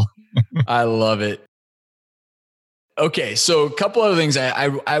I roll. I love it. Okay, so a couple other things.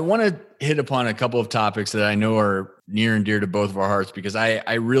 I want to hit upon a couple of topics that I know are near and dear to both of our hearts because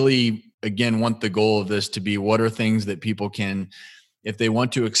I really, again, want the goal of this to be what are things that people can, if they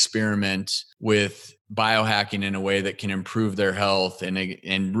want to experiment with biohacking in a way that can improve their health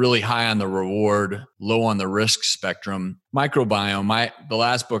and really high on the reward, low on the risk spectrum. Microbiome, the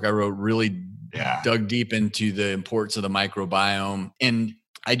last book I wrote really dug deep into the importance of the microbiome. And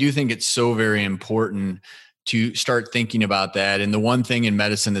I do think it's so very important to start thinking about that. And the one thing in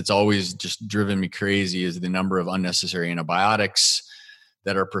medicine that's always just driven me crazy is the number of unnecessary antibiotics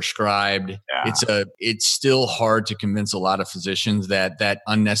that are prescribed. Yeah. It's still hard to convince a lot of physicians that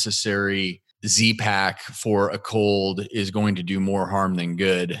unnecessary Z-Pak for a cold is going to do more harm than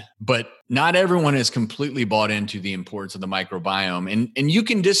good. But not everyone has completely bought into the importance of the microbiome. And you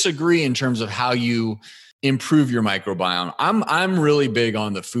can disagree in terms of how you improve your microbiome. I'm really big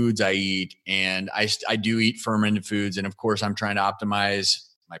on the foods I eat, and I do eat fermented foods. And of course, I'm trying to optimize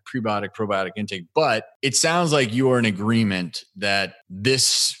my prebiotic, probiotic intake. But it sounds like you are in agreement that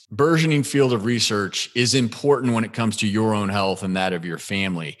this burgeoning field of research is important when it comes to your own health and that of your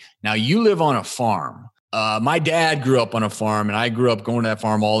family. Now, you live on a farm. My dad grew up on a farm, and I grew up going to that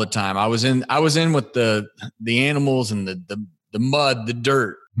farm all the time. I was in with the animals and the mud, the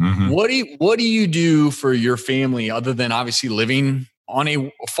dirt. Mm-hmm. What do you do for your family other than obviously living on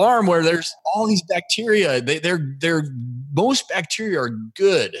a farm where there's all these bacteria? They're most bacteria are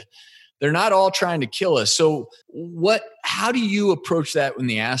good. They're not all trying to kill us. So how do you approach that in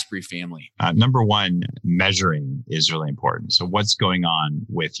the Asprey family? Number one, measuring is really important. So what's going on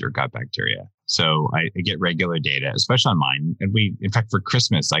with your gut bacteria? So I get regular data, especially on mine. And in fact, for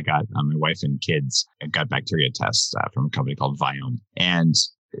Christmas, I got my wife and kids got bacteria tests from a company called Viome. And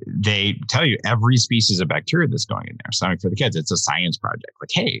they tell you every species of bacteria that's going in there. So for the kids, it's a science project. Like,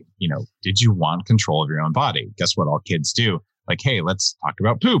 hey, did you want control of your own body? Guess what all kids do? Like, hey, let's talk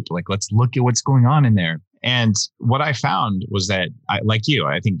about poop. Like, let's look at what's going on in there. And what I found was that, I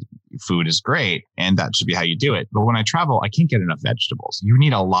think food is great and that should be how you do it. But when I travel, I can't get enough vegetables. You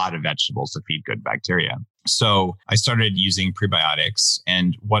need a lot of vegetables to feed good bacteria. So I started using prebiotics.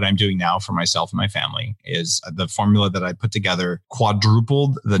 And what I'm doing now for myself and my family is the formula that I put together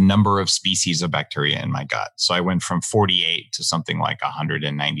quadrupled the number of species of bacteria in my gut. So I went from 48 to something like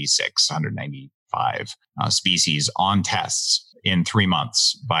 196, 195 species on tests in 3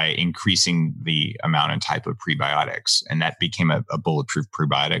 months by increasing the amount and type of prebiotics. And that became a bulletproof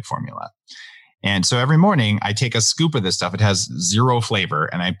prebiotic formula. And so every morning I take a scoop of this stuff. It has zero flavor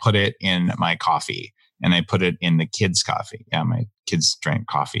and I put it in my coffee and I put it in the kids' coffee. Yeah, my kids drank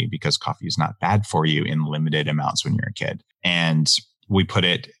coffee because coffee is not bad for you in limited amounts when you're a kid. And we put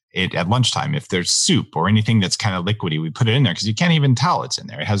it at lunchtime. If there's soup or anything that's kind of liquidy, we put it in there because you can't even tell it's in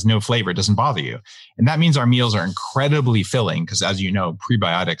there. It has no flavor. It doesn't bother you. And that means our meals are incredibly filling because, as you know,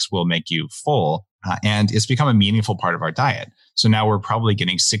 prebiotics will make you full and it's become a meaningful part of our diet. So now we're probably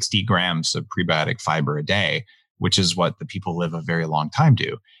getting 60 grams of prebiotic fiber a day, which is what the people live a very long time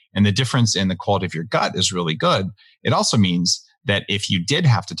do. And the difference in the quality of your gut is really good. It also means that if you did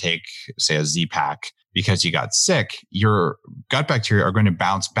have to take, say, a Z-Pak because you got sick, your gut bacteria are going to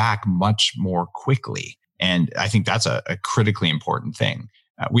bounce back much more quickly. And I think that's a critically important thing.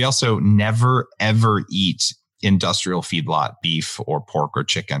 We also never, ever eat industrial feedlot beef or pork or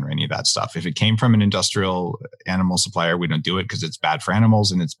chicken or any of that stuff. If it came from an industrial animal supplier, we don't do it because it's bad for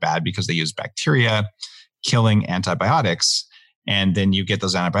animals and it's bad because they use bacteria killing antibiotics. And then you get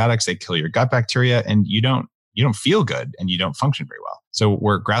those antibiotics, they kill your gut bacteria and you don't feel good and you don't function very well. So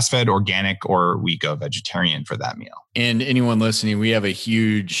we're grass-fed, organic, or we go vegetarian for that meal. And anyone listening, we have a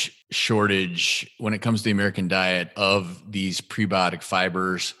huge shortage when it comes to the American diet of these prebiotic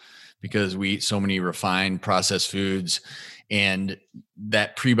fibers because we eat so many refined processed foods. And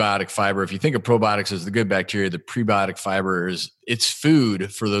that prebiotic fiber, if you think of probiotics as the good bacteria, the prebiotic fiber it's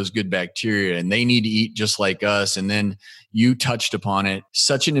food for those good bacteria and they need to eat just like us. And then you touched upon it,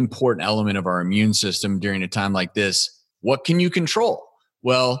 such an important element of our immune system during a time like this. What can you control?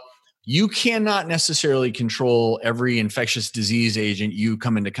 Well, you cannot necessarily control every infectious disease agent you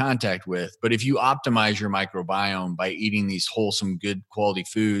come into contact with. But if you optimize your microbiome by eating these wholesome, good quality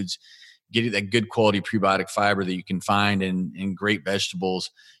foods, getting that good quality prebiotic fiber that you can find in great vegetables,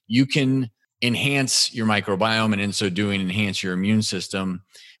 you can enhance your microbiome and in so doing, enhance your immune system,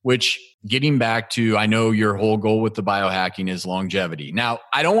 which getting back to, I know your whole goal with the biohacking is longevity. Now,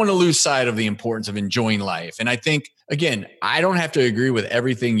 I don't want to lose sight of the importance of enjoying life. And I think, again, I don't have to agree with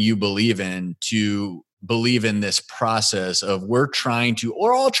everything you believe in to believe in this process of we're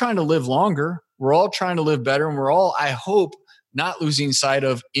all trying to live longer. We're all trying to live better. And we're all, I hope, not losing sight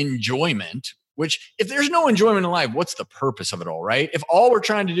of enjoyment, which if there's no enjoyment in life, what's the purpose of it all, right? If all we're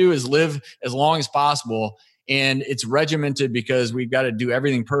trying to do is live as long as possible and it's regimented because we've got to do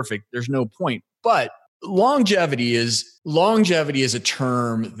everything perfect, there's no point. But longevity is a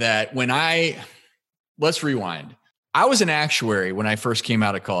term that let's rewind. I was an actuary when I first came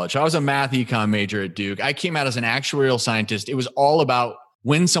out of college. I was a math econ major at Duke. I came out as an actuarial scientist. It was all about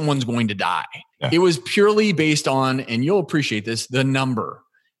when someone's going to die. Yeah. It was purely based on, and you'll appreciate this, the number.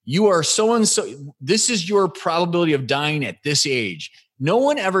 You are so-and-so. This is your probability of dying at this age. No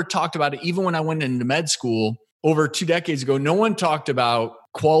one ever talked about it. Even when I went into med school over 2 decades ago, no one talked about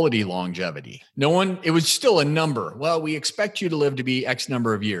quality longevity. It was still a number. Well, we expect you to live to be X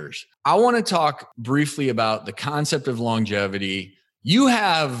number of years. I want to talk briefly about the concept of longevity. You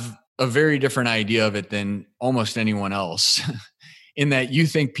have a very different idea of it than almost anyone else in that you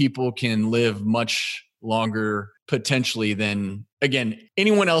think people can live much longer potentially than, again,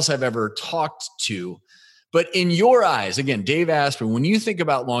 anyone else I've ever talked to. But in your eyes, again, Dave Asprey, when you think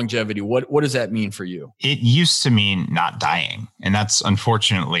about longevity, what does that mean for you? It used to mean not dying. And that's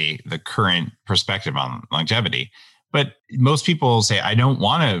unfortunately the current perspective on longevity. But most people say, I don't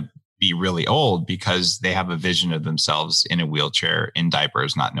want to be really old because they have a vision of themselves in a wheelchair, in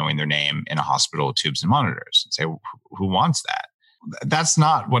diapers, not knowing their name, in a hospital with tubes and monitors. And say, who wants that? That's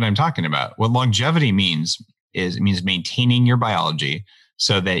not what I'm talking about. What longevity means is it means maintaining your biology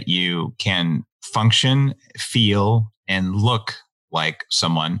so that you can function, feel, and look like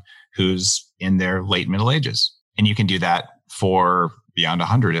someone who's in their late middle ages. And you can do that for beyond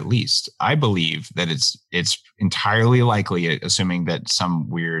 100 at least. I believe that it's entirely likely, assuming that some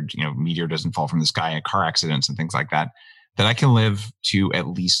weird, meteor doesn't fall from the sky in car accidents and things like that, that I can live to at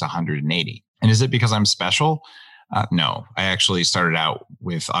least 180. And is it because I'm special? No, I actually started out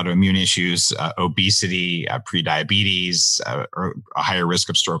with autoimmune issues, obesity, prediabetes, or a higher risk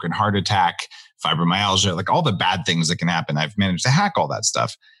of stroke and heart attack, fibromyalgia, like all the bad things that can happen. I've managed to hack all that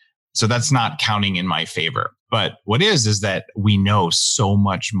stuff. So that's not counting in my favor. But what is that we know so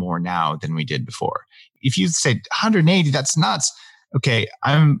much more now than we did before. If you say 180, that's nuts. Okay,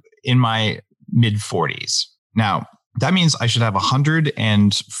 I'm in my mid 40s. Now, that means I should have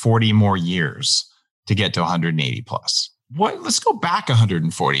 140 more years to get to 180 plus. Let's go back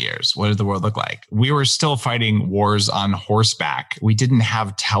 140 years. What did the world look like? We were still fighting wars on horseback. We didn't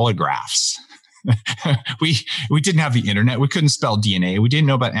have telegraphs. we didn't have the internet. We couldn't spell DNA. We didn't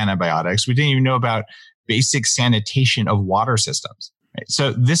know about antibiotics. We didn't even know about basic sanitation of water systems. Right?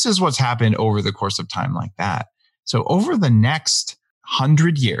 So this is what's happened over the course of time like that. So over the next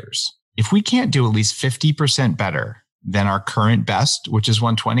 100 years, if we can't do at least 50% better than our current best, which is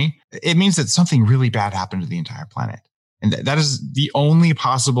 120, it means that something really bad happened to the entire planet. And that is the only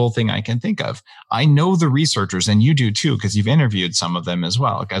possible thing I can think of. I know the researchers, and you do too, because you've interviewed some of them as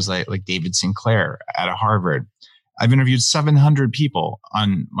well, guys like David Sinclair out of Harvard. I've interviewed 700 people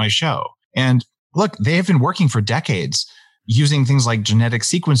on my show. And look, they have been working for decades using things like genetic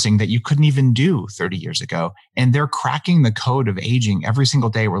sequencing that you couldn't even do 30 years ago. And they're cracking the code of aging every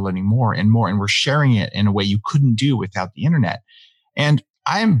single day. We're learning more and more, and we're sharing it in a way you couldn't do without the internet. And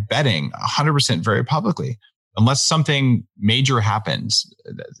I am betting 100% very publicly, unless something major happens,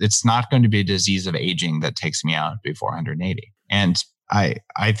 it's not going to be a disease of aging that takes me out before 180. And I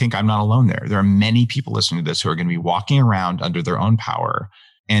think I'm not alone there. There are many people listening to this who are going to be walking around under their own power,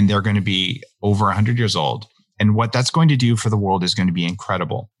 and they're going to be over 100 years old. And what that's going to do for the world is going to be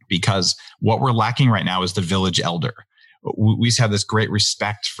incredible, because what we're lacking right now is the village elder. We have this great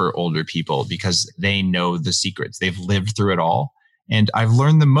respect for older people because they know the secrets. They've lived through it all. And I've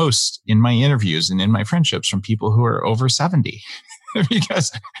learned the most in my interviews and in my friendships from people who are over 70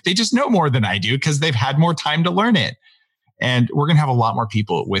 because they just know more than I do because they've had more time to learn it. And we're going to have a lot more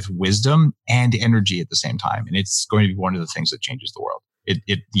people with wisdom and energy at the same time. And it's going to be one of the things that changes the world.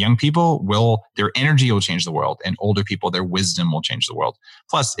 Young people their energy will change the world, and older people, their wisdom will change the world.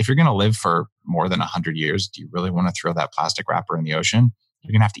 Plus, if you're going to live for more than 100 years, do you really want to throw that plastic wrapper in the ocean?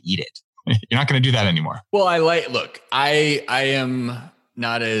 You're going to have to eat it. You're not going to do that anymore. Well, I am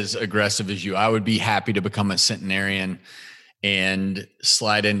not as aggressive as you. I would be happy to become a centenarian and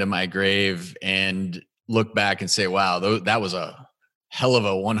slide into my grave and look back and say, wow, that was a hell of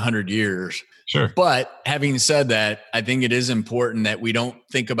a 100 years. Sure. But having said that, I think it is important that we don't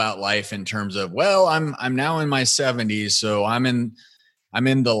think about life in terms of, well, I'm now in my 70s, so I'm in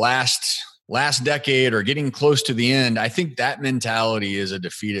the last decade or getting close to the end. I think that mentality is a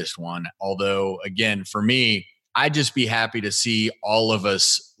defeatist one. Although, again, for me, I'd just be happy to see all of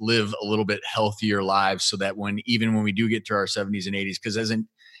us live a little bit healthier lives, so that even when we do get to our 70s and 80s, because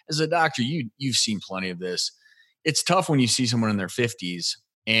as a doctor, you've seen plenty of this. It's tough when you see someone in their 50s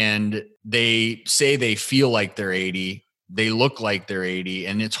and they say they feel like they're 80, they look like they're 80,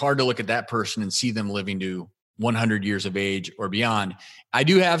 and it's hard to look at that person and see them living to 100 years of age or beyond. I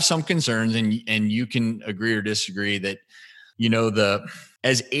do have some concerns, and you can agree or disagree that,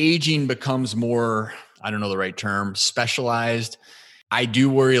 as aging becomes more, I don't know the right term, specialized, I do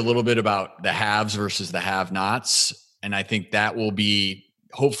worry a little bit about the haves versus the have-nots. And I think that will be,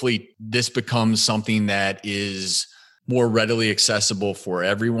 hopefully this becomes something that is more readily accessible for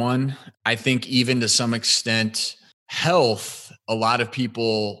everyone. I think even to some extent, health, a lot of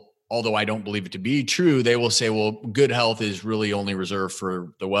people, although I don't believe it to be true, they will say, well, good health is really only reserved for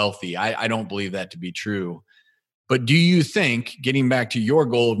the wealthy. I don't believe that to be true. But do you think, getting back to your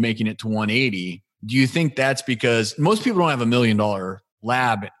goal of making it to 180, do you think that's because most people don't have $1 million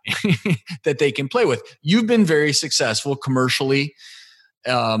lab that they can play with? You've been very successful commercially,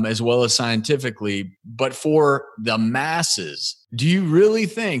 as well as scientifically, but for the masses, do you really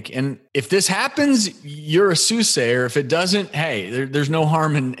think, and if this happens, you're a soothsayer. If it doesn't, hey, there's no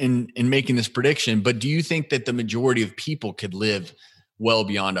harm in making this prediction, but do you think that the majority of people could live well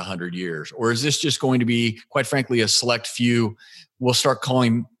beyond 100 years? Or is this just going to be, quite frankly, a select few, we'll start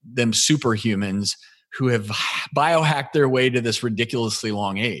calling them superhumans, who have biohacked their way to this ridiculously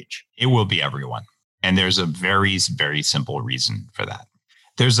long age? It will be everyone. And there's a very, very simple reason for that.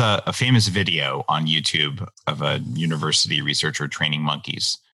 There's a famous video on YouTube of a university researcher training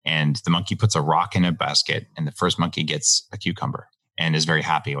monkeys. And the monkey puts a rock in a basket, and the first monkey gets a cucumber. and is very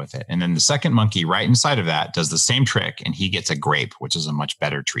happy with it. And then the second monkey right inside of that does the same trick, and he gets a grape, which is a much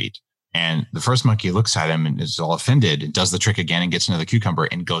better treat. And the first monkey looks at him and is all offended and does the trick again and gets another cucumber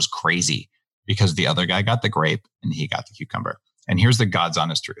and goes crazy because the other guy got the grape and he got the cucumber. And here's the God's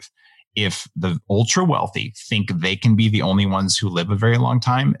honest truth. If the ultra wealthy think they can be the only ones who live a very long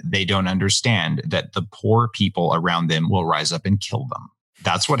time, they don't understand that the poor people around them will rise up and kill them.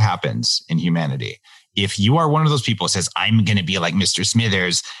 That's what happens in humanity. If you are one of those people who says, I'm going to be like Mr.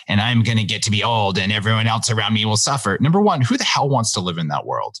 Smithers and I'm going to get to be old and everyone else around me will suffer. Number one, who the hell wants to live in that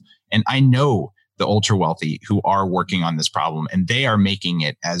world? And I know the ultra wealthy who are working on this problem, and they are making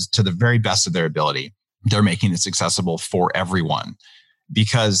it as to the very best of their ability. They're making this accessible for everyone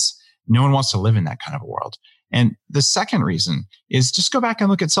because no one wants to live in that kind of a world. And the second reason is just go back and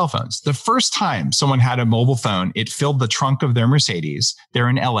look at cell phones. The first time someone had a mobile phone, it filled the trunk of their Mercedes. They're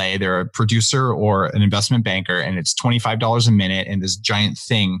in LA, they're a producer or an investment banker, and it's $25 a minute and this giant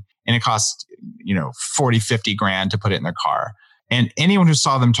thing. And it costs, 40, 50 grand to put it in their car. And anyone who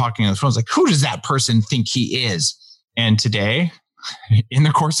saw them talking on the phone was like, who does that person think he is? And today, in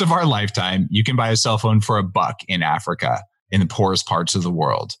the course of our lifetime, you can buy a cell phone for $1 in Africa, in the poorest parts of the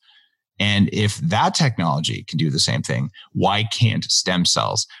world. And if that technology can do the same thing, why can't stem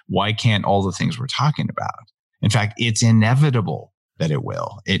cells? Why can't all the things we're talking about? In fact, it's inevitable that it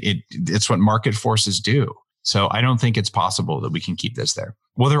will. It's what market forces do. So I don't think it's possible that we can keep this there.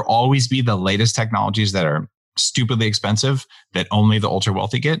 Will there always be the latest technologies that are stupidly expensive that only the ultra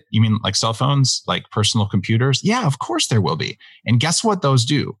wealthy get? You mean like cell phones, like personal computers? Yeah, of course there will be. And guess what those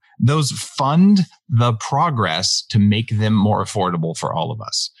do? Those fund the progress to make them more affordable for all of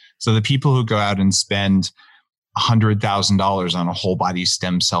us. So the people who go out and spend $100,000 on a whole body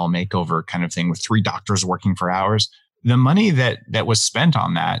stem cell makeover kind of thing with 3 doctors working for hours, the money that was spent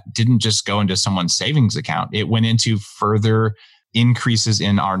on that didn't just go into someone's savings account. It went into further increases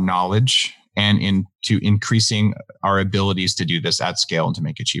in our knowledge and into increasing our abilities to do this at scale and to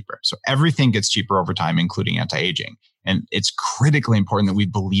make it cheaper. So everything gets cheaper over time, including anti-aging. And it's critically important that we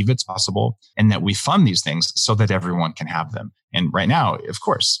believe it's possible and that we fund these things so that everyone can have them. And right now, of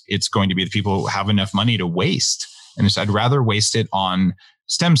course, it's going to be the people who have enough money to waste. And so I'd rather waste it on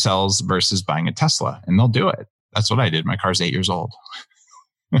stem cells versus buying a Tesla. And they'll do it. That's what I did. My car's 8 years old.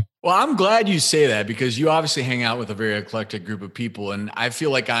 Well, I'm glad you say that because you obviously hang out with a very eclectic group of people. And I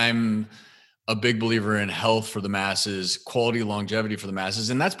feel like I'm a big believer in health for the masses, quality, longevity for the masses.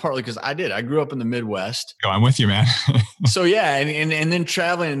 And that's partly because I grew up in the Midwest. Oh, I'm with you, man. So yeah. And then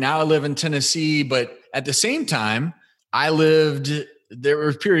traveling, and now I live in Tennessee, but at the same time, there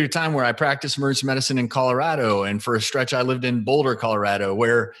was a period of time where I practiced emergency medicine in Colorado. And for a stretch, I lived in Boulder, Colorado,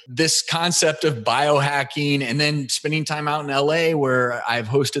 where this concept of biohacking and then spending time out in LA where I've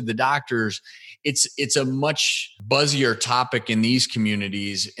hosted the doctors, it's a much buzzier topic in these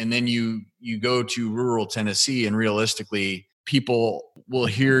communities. And then you go to rural Tennessee and realistically, people will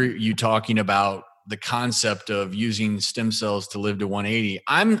hear you talking about the concept of using stem cells to live to 180.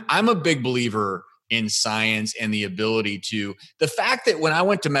 I'm a big believer in science and the fact that when I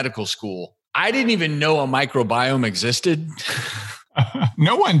went to medical school, I didn't even know a microbiome existed.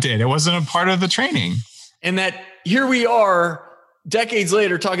 No one did. It wasn't a part of the training. And that here we are decades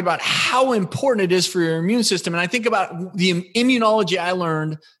later talking about how important it is for your immune system. And I think about the immunology I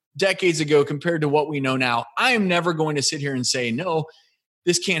learned decades ago compared to what we know now. I am never going to sit here and say, no,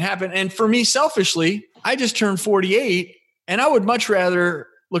 this can't happen. And for me, selfishly, I just turned 48 and I would much rather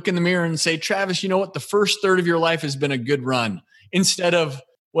look in the mirror and say, Travis, you know what? The first third of your life has been a good run instead of,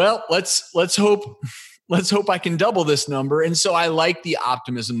 well, let's hope I can double this number. And so I like the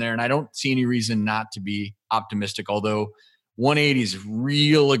optimism there. And I don't see any reason not to be optimistic, although 180 is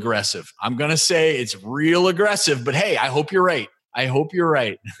real aggressive. I'm going to say it's real aggressive, but hey, I hope you're right.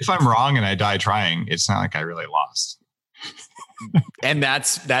 If I'm wrong and I die trying, it's not like I really lost. And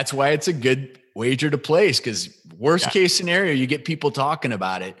that's why it's a good wager to place, because worst case scenario, you get people talking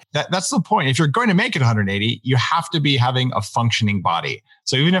about it. That's the point. If you're going to make it 180, you have to be having a functioning body.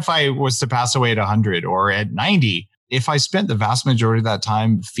 So even if I was to pass away at 100 or at 90, if I spent the vast majority of that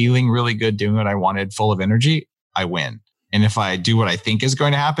time feeling really good, doing what I wanted, full of energy, I win. And if I do what I think is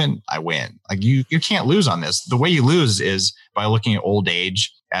going to happen, I win. Like you can't lose on this. The way you lose is by looking at old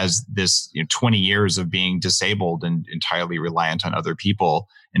age as this 20 years of being disabled and entirely reliant on other people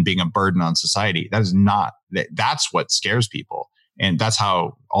and being a burden on society. That's what scares people. And that's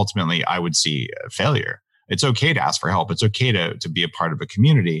how ultimately I would see failure. It's okay to ask for help. It's okay to be a part of a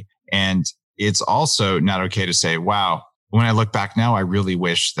community. And it's also not okay to say, wow, when I look back now, I really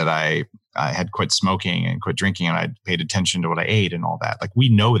wish that I had quit smoking and quit drinking and I'd paid attention to what I ate and all that. Like we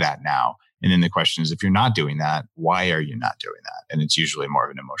know that now. And then the question is, if you're not doing that, why are you not doing that? And it's usually more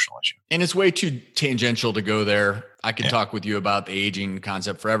of an emotional issue. And it's way too tangential to go there. I could talk with you about the aging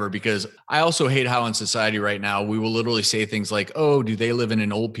concept forever, because I also hate how in society right now, we will literally say things like, oh, do they live in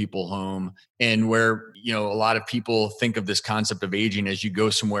an old people home? And where, a lot of people think of this concept of aging as you go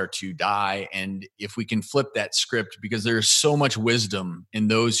somewhere to die. And if we can flip that script, because there's so much wisdom in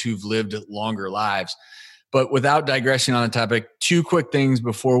those who've lived longer lives. But without digressing on the topic, two quick things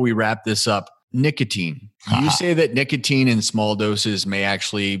before we wrap this up. Nicotine. You say that nicotine in small doses may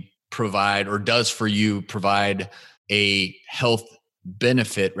actually provide, or does for you, provide a health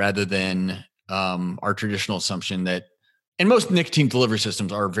benefit rather than our traditional assumption that, and most nicotine delivery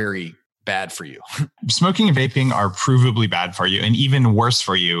systems are very bad for you. Smoking and vaping are provably bad for you, and even worse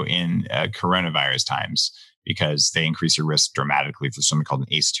for you in coronavirus times, because they increase your risk dramatically for something called an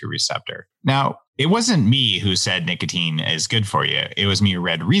ACE2 receptor. Now, it wasn't me who said nicotine is good for you. It was me who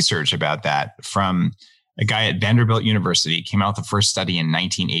read research about that from a guy at Vanderbilt University. Came out with the first study in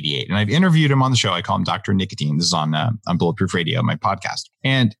 1988. And I've interviewed him on the show. I call him Dr. Nicotine. This is on Bulletproof Radio, my podcast.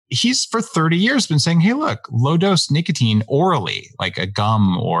 And he's for 30 years been saying, hey, look, low dose nicotine orally, like a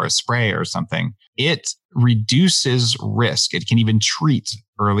gum or a spray or something, it reduces risk. It can even treat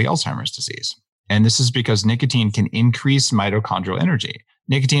early Alzheimer's disease. And this is because nicotine can increase mitochondrial energy.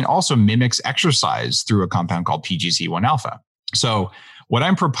 Nicotine also mimics exercise through a compound called PGC1 alpha. So what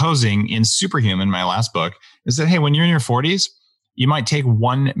I'm proposing in Superhuman, my last book, is that, hey, when you're in your 40s, you might take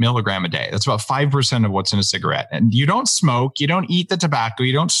 1 milligram a day. That's about 5% of what's in a cigarette. And you don't smoke, you don't eat the tobacco,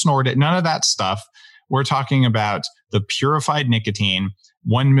 you don't snort it, none of that stuff. We're talking about the purified nicotine,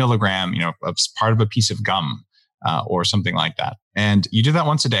 1 milligram, as part of a piece of gum. Or something like that. And you do that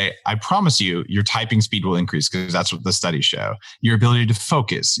once a day. I promise you, your typing speed will increase, because that's what the studies show. Your ability to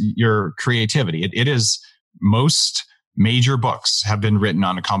focus, your creativity. It is, most major books have been written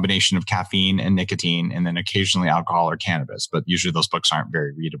on a combination of caffeine and nicotine, and then occasionally alcohol or cannabis. But usually those books aren't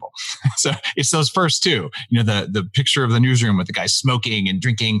very readable. So it's those first two. The picture of the newsroom with the guy smoking and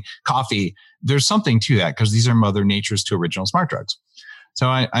drinking coffee. There's something to that, because these are Mother Nature's two original smart drugs. So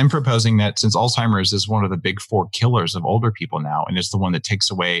I'm proposing that, since Alzheimer's is one of the big 4 killers of older people now, and it's the one that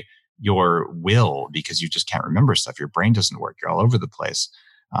takes away your will because you just can't remember stuff, your brain doesn't work, you're all over the place.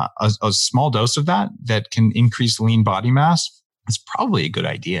 A small dose of that can increase lean body mass is probably a good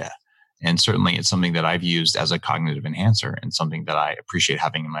idea. And certainly it's something that I've used as a cognitive enhancer, and something that I appreciate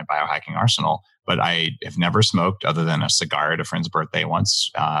having in my biohacking arsenal. But I have never smoked other than a cigar at a friend's birthday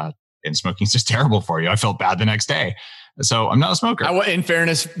once. And smoking is just terrible for you. I felt bad the next day. So I'm not a smoker. In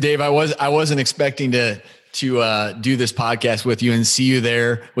fairness, Dave, I wasn't expecting to do this podcast with you and see you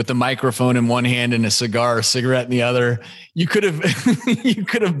there with the microphone in one hand and a cigar or cigarette in the other. You could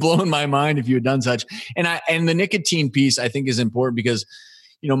have blown my mind if you had done such. And the nicotine piece, I think, is important because,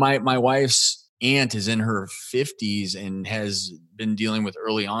 my wife's aunt is in her 50s and has been dealing with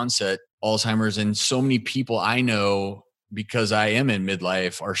early onset Alzheimer's, and so many people I know, because I am in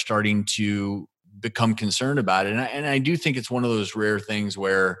midlife, are starting to become concerned about it. And I do think it's one of those rare things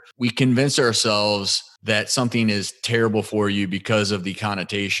where we convince ourselves that something is terrible for you because of the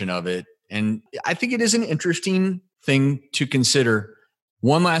connotation of it. And I think it is an interesting thing to consider.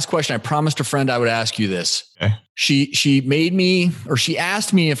 One last question. I promised a friend I would ask you this. Okay. She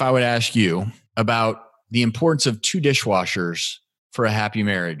asked me if I would ask you about the importance of 2 dishwashers for a happy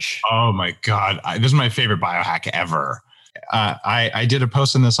marriage. Oh my God. This is my favorite biohack ever. I did a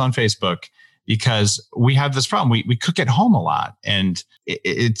post on this on Facebook, because we have this problem. We cook at home a lot, and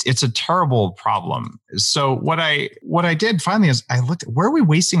it's a terrible problem. So what I did finally is I looked at, where are we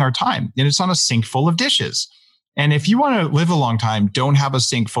wasting our time? And it's on a sink full of dishes. And if you want to live a long time, don't have a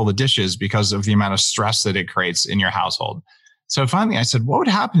sink full of dishes because of the amount of stress that it creates in your household. So finally I said, what would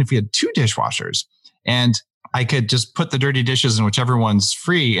happen if we had 2 dishwashers? And I could just put the dirty dishes in whichever one's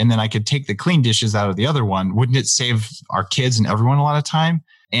free, and then I could take the clean dishes out of the other one. Wouldn't it save our kids and everyone a lot of time?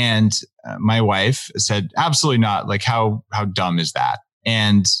 And my wife said, absolutely not. Like, how dumb is that?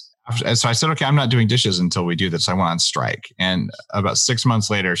 And so I said, okay, I'm not doing dishes until we do this. I went on strike. And about 6 months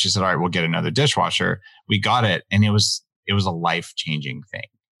later, she said, all right, we'll get another dishwasher. We got it. And it was a life-changing thing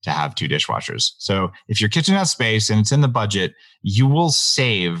to have 2 dishwashers. So if your kitchen has space and it's in the budget, you will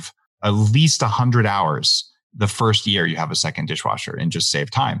save at least 100 hours the first year you have a second dishwasher, and just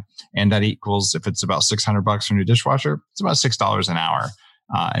save time. And that equals, if it's about $600 for a new dishwasher, it's about $6 an hour.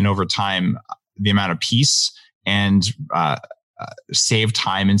 And over time, the amount of peace and save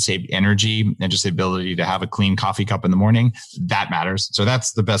time and save energy, and just the ability to have a clean coffee cup in the morning, that matters. So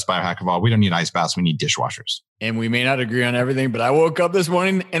that's the best biohack of all. We don't need ice baths. We need dishwashers. And we may not agree on everything, but I woke up this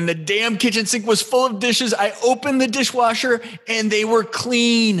morning and the damn kitchen sink was full of dishes. I opened the dishwasher and they were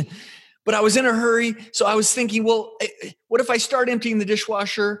clean. but I was in a hurry. So I was thinking, well, what if I start emptying the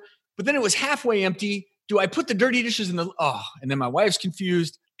dishwasher, but then it was halfway empty? Do I put the dirty dishes in and then my wife's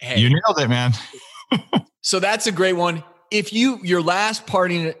confused. Hey, you nailed it, man. So that's a great one. If your last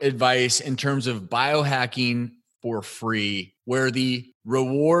parting advice in terms of biohacking for free, where the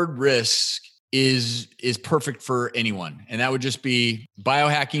reward risk is perfect for anyone. And that would just be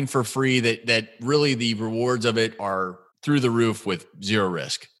biohacking for free, that really the rewards of it are through the roof with zero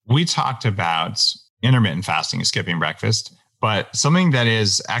risk. We talked about intermittent fasting, skipping breakfast, but something that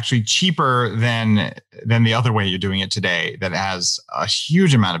is actually cheaper than the other way you're doing it today, that has a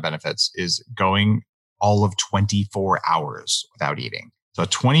huge amount of benefits, is going all of 24 hours without eating. So a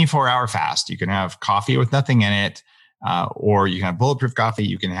 24-hour fast, you can have coffee with nothing in it, or you can have bulletproof coffee,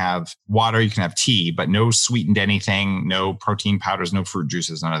 you can have water, you can have tea, but no sweetened anything, no protein powders, no fruit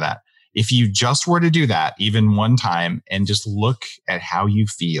juices, none of that. If you just were to do that even one time and just look at how you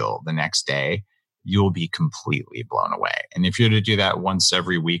feel the next day, you'll be completely blown away. And if you're to do that once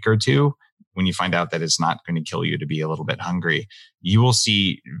every week or two, when you find out that it's not going to kill you to be a little bit hungry, you will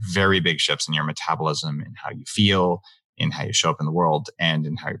see very big shifts in your metabolism, in how you feel, in how you show up in the world, and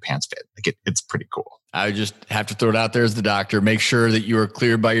in how your pants fit. Like it's pretty cool. I just have to throw it out there as the doctor. Make sure that you are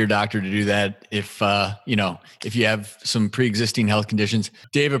cleared by your doctor to do that if you have some pre-existing health conditions.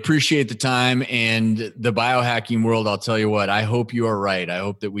 Dave, appreciate the time and the biohacking world. I'll tell you what, I hope you are right. I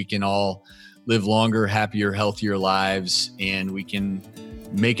hope that we can all live longer, happier, healthier lives, and we can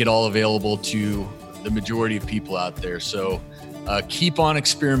make it all available to the majority of people out there. So keep on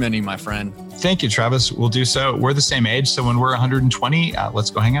experimenting, my friend. Thank you, Travis. We'll do so. We're the same age. So when we're 120, let's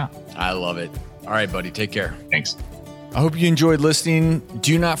go hang out. I love it. All right, buddy. Take care. Thanks. I hope you enjoyed listening.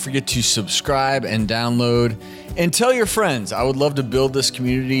 Do not forget to subscribe and download and tell your friends. I would love to build this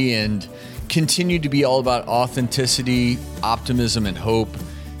community and continue to be all about authenticity, optimism, and hope.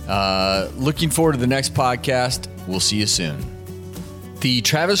 Looking forward to the next podcast. We'll see you soon. The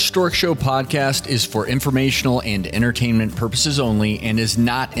Travis Stork Show podcast is for informational and entertainment purposes only and is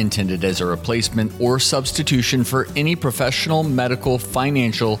not intended as a replacement or substitution for any professional, medical,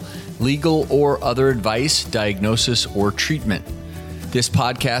 financial, legal, or other advice, diagnosis, or treatment. This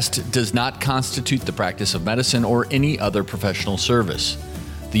podcast does not constitute the practice of medicine or any other professional service.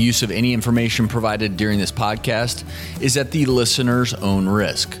 The use of any information provided during this podcast is at the listener's own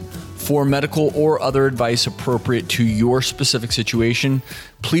risk. For medical or other advice appropriate to your specific situation,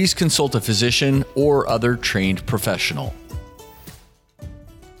 please consult a physician or other trained professional.